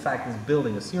 This, in fact, is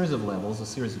building a series of levels, a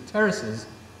series of terraces,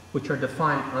 which are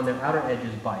defined on their outer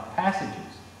edges by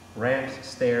passages, ramps,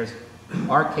 stairs,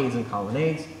 arcades, and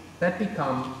colonnades, that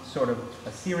become sort of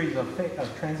a series of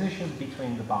transitions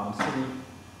between the bottom city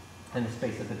and the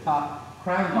space at the top,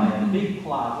 crowned by a big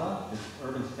plaza, this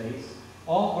urban space,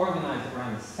 all organized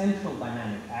around a central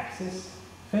dynamic axis,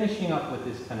 finishing up with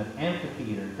this kind of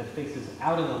amphitheater that faces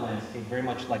out of the landscape, very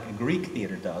much like a Greek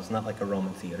theater does, not like a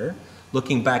Roman theater,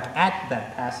 looking back at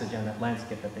that passage and that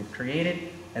landscape that they've created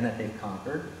and that they've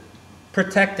conquered,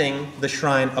 protecting the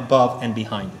shrine above and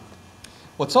behind it.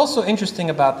 What's also interesting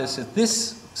about this is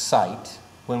this site,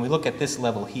 when we look at this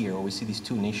level here, where we see these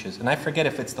 2 niches, and I forget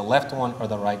if it's the left one or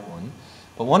the right one,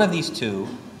 but one of these 2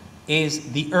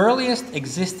 is the earliest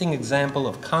existing example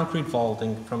of concrete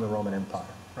vaulting from the Roman Empire,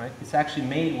 right? It's actually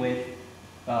made with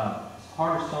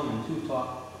harder stone and tufa,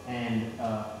 and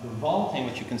the vaulting,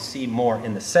 which you can see more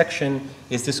in the section,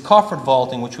 is this coffered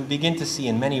vaulting, which we begin to see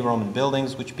in many Roman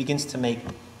buildings, which begins to make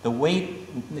the weight,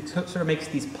 it sort of makes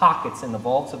these pockets in the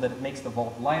vault so that it makes the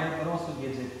vault lighter, but also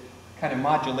gives it kind of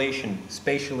modulation,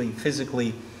 spatially,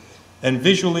 physically, and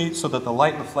visually, so that the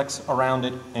light reflects around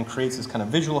it and creates this kind of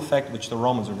visual effect, which the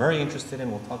Romans are very interested in.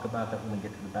 We'll talk about that when we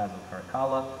get to the Basil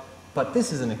Caracalla. But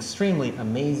this is an extremely,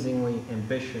 amazingly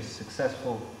ambitious,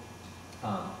 successful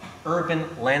urban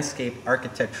landscape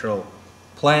architectural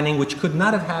planning, which could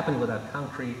not have happened without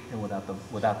concrete and without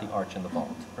the arch and the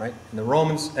vault, right? And the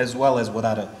Romans, as well as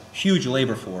without a huge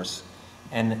labor force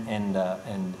and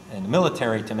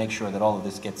military to make sure that all of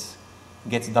this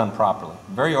gets done properly.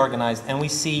 Very organized, and we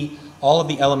see all of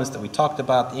the elements that we talked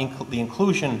about, the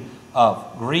inclusion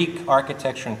of Greek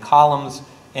architecture and columns,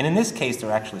 and in this case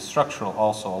they're actually structural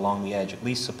also along the edge, at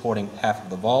least supporting half of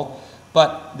the vault.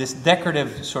 But this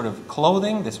decorative sort of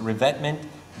clothing, this revetment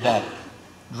that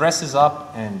dresses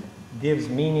up and gives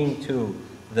meaning to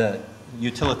the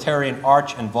utilitarian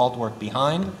arch and vault work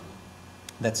behind,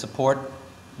 that support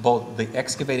both the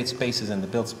excavated spaces and the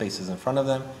built spaces in front of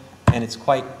them. And it's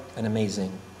quite an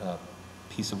amazing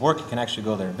piece of work. You can actually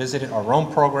go there and visit it. Our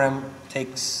Rome program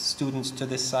takes students to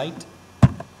this site.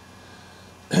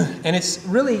 And it's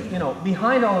really, you know,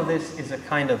 behind all of this is a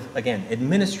kind of, again,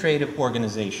 administrative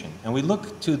organization. And we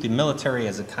look to the military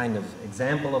as a kind of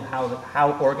example of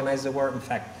how organized they were. In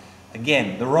fact,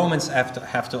 again, the Romans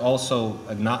have to also,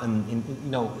 you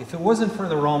know, if it wasn't for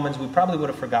the Romans, we probably would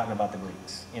have forgotten about the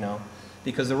Greeks, you know,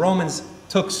 because the Romans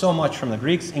took so much from the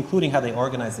Greeks, including how they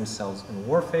organized themselves in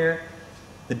warfare.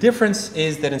 The difference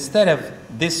is that instead of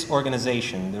this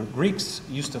organization, the Greeks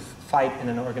used to fight in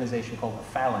an organization called a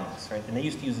phalanx, right? And they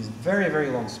used to use these very, very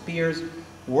long spears,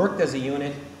 worked as a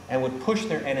unit, and would push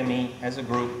their enemy as a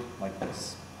group like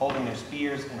this, holding their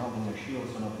spears and holding their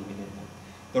shields so nobody could hit them.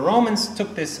 The Romans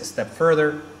took this a step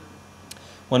further.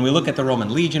 When we look at the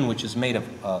Roman legion, which is made of,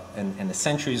 and the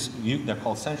centuries, they're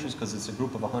called centuries because it's a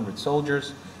group of 100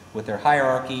 soldiers with their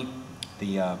hierarchy.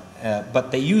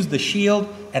 But they used the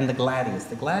shield and the gladius.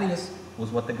 The gladius was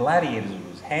what the gladiators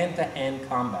used. Hand-to-hand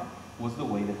combat was the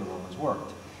way that the Romans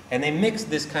worked. And they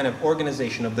mixed this kind of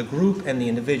organization of the group and the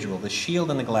individual, the shield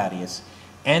and the gladius,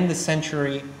 and the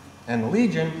century and the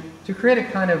legion, to create a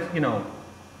kind of, you know,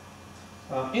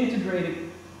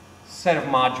 integrated set of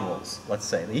modules, let's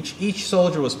say. Each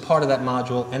soldier was part of that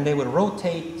module, and they would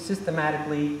rotate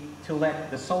systematically to let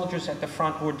the soldiers at the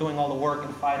front who were doing all the work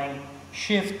and fighting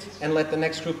shift and let the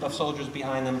next group of soldiers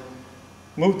behind them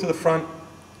move to the front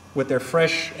with their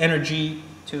fresh energy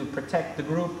to protect the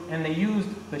group. And they used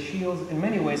the shields in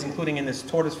many ways, including in this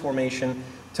tortoise formation,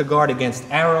 to guard against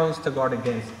arrows, to guard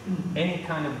against any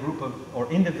kind of group of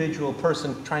or individual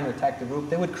person trying to attack the group.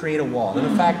 They would create a wall. And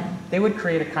in fact, they would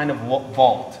create a kind of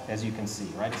vault, as you can see,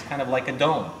 right? It's kind of like a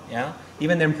dome, yeah?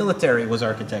 Even their military was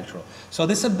architectural. So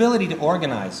this ability to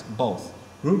organize both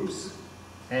groups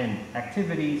and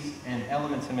activities and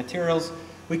elements and materials,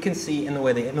 we can see in the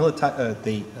way they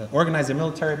organize their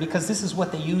military, because this is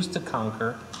what they used to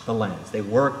conquer the lands. They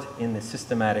worked in the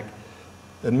systematic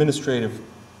administrative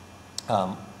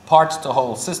parts to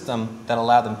whole system that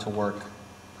allowed them to work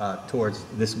towards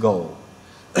this goal.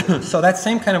 So that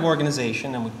same kind of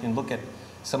organization, and we can look at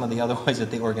some of the other ways that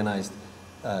they organized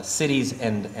cities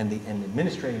and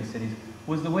administrating cities,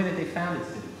 was the way that they founded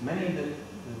cities. Many of the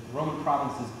Roman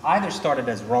provinces either started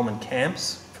as Roman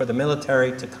camps for the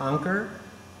military to conquer,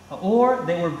 or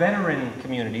they were veteran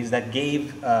communities that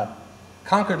gave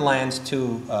conquered lands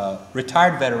to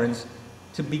retired veterans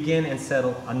to begin and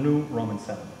settle a new Roman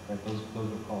settlement. Right? Those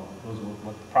were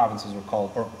what the provinces were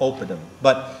called, or oppidum.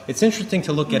 But it's interesting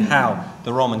to look at how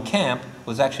the Roman camp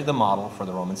was actually the model for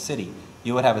the Roman city.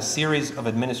 You would have a series of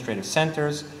administrative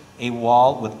centers, a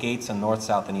wall with gates on north,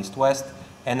 south, and east, west,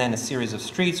 and then a series of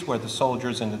streets where the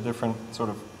soldiers and the different sort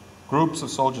of groups of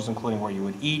soldiers, including where you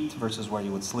would eat versus where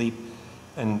you would sleep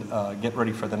and get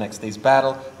ready for the next day's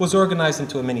battle, was organized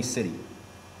into a mini city.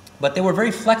 But they were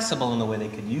very flexible in the way they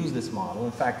could use this model.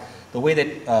 In fact, the way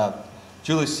that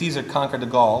Julius Caesar conquered the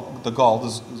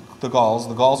Gauls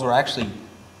were actually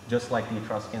just like the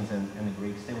Etruscans and the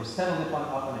Greeks. They were settled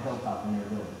up on a hilltop near a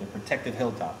village, a protective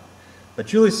hilltop. But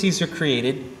Julius Caesar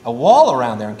created a wall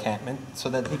around their encampment so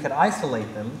that he could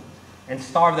isolate them and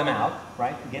starve them out,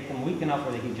 right? Get them weak enough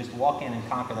where they could just walk in and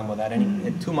conquer them without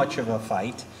too much of a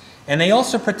fight. And they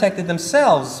also protected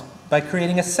themselves by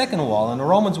creating a second wall, and the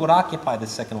Romans would occupy the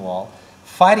second wall,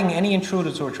 fighting any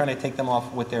intruders who were trying to take them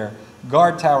off with their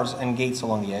guard towers and gates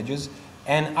along the edges,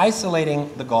 and isolating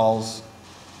the Gauls,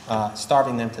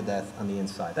 starving them to death on the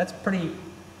inside. That's pretty,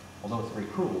 although it's very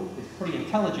cruel, it's pretty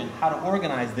intelligent how to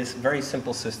organize this very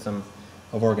simple system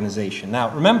of organization. Now,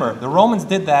 remember, the Romans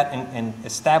did that and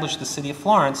established the city of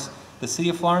Florence. The city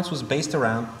of Florence was based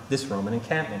around this Roman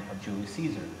encampment of Julius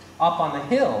Caesar. Up on the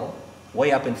hill,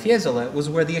 way up in Fiesole, was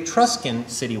where the Etruscan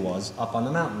city was, up on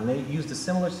the mountain. And they used a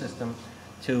similar system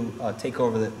to take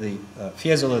over the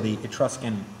Fiesole,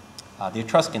 the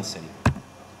Etruscan city.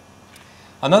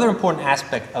 Another important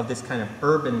aspect of this kind of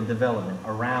urban development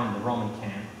around the Roman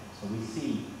camp, so we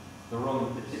see the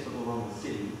typical Roman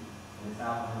city in its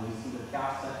outline. We see the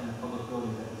piazza and the public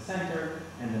buildings at the center,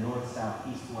 and the north, south,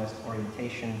 east, west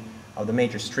orientation of the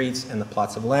major streets and the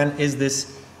plots of land. Is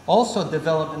this also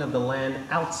development of the land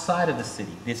outside of the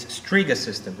city, this striga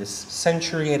system, this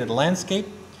centuriated landscape,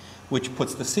 which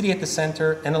puts the city at the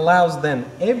center and allows then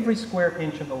every square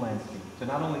inch of the landscape to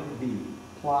not only be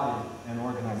plotted and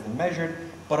organized and measured,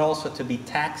 but also to be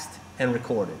taxed and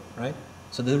recorded, right?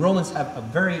 So the Romans have a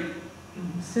very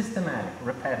systematic,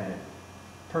 repetitive,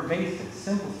 pervasive,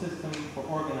 simple system for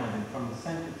organizing from the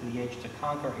center to the edge to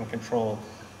conquer and control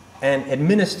and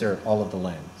administer all of the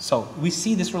land. So we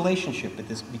see this relationship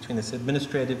between this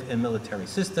administrative and military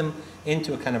system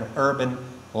into a kind of urban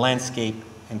landscape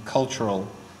and cultural,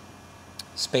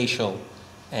 spatial,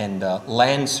 and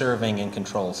land serving and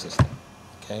control system.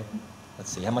 Okay?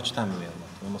 Let's see, how much time do we have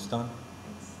left? We're almost done?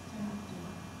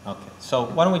 Okay, so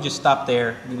why don't we just stop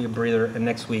there, give you a breather, and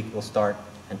next week we'll start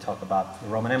and talk about the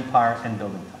Roman Empire and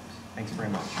building types. Thanks very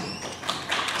much.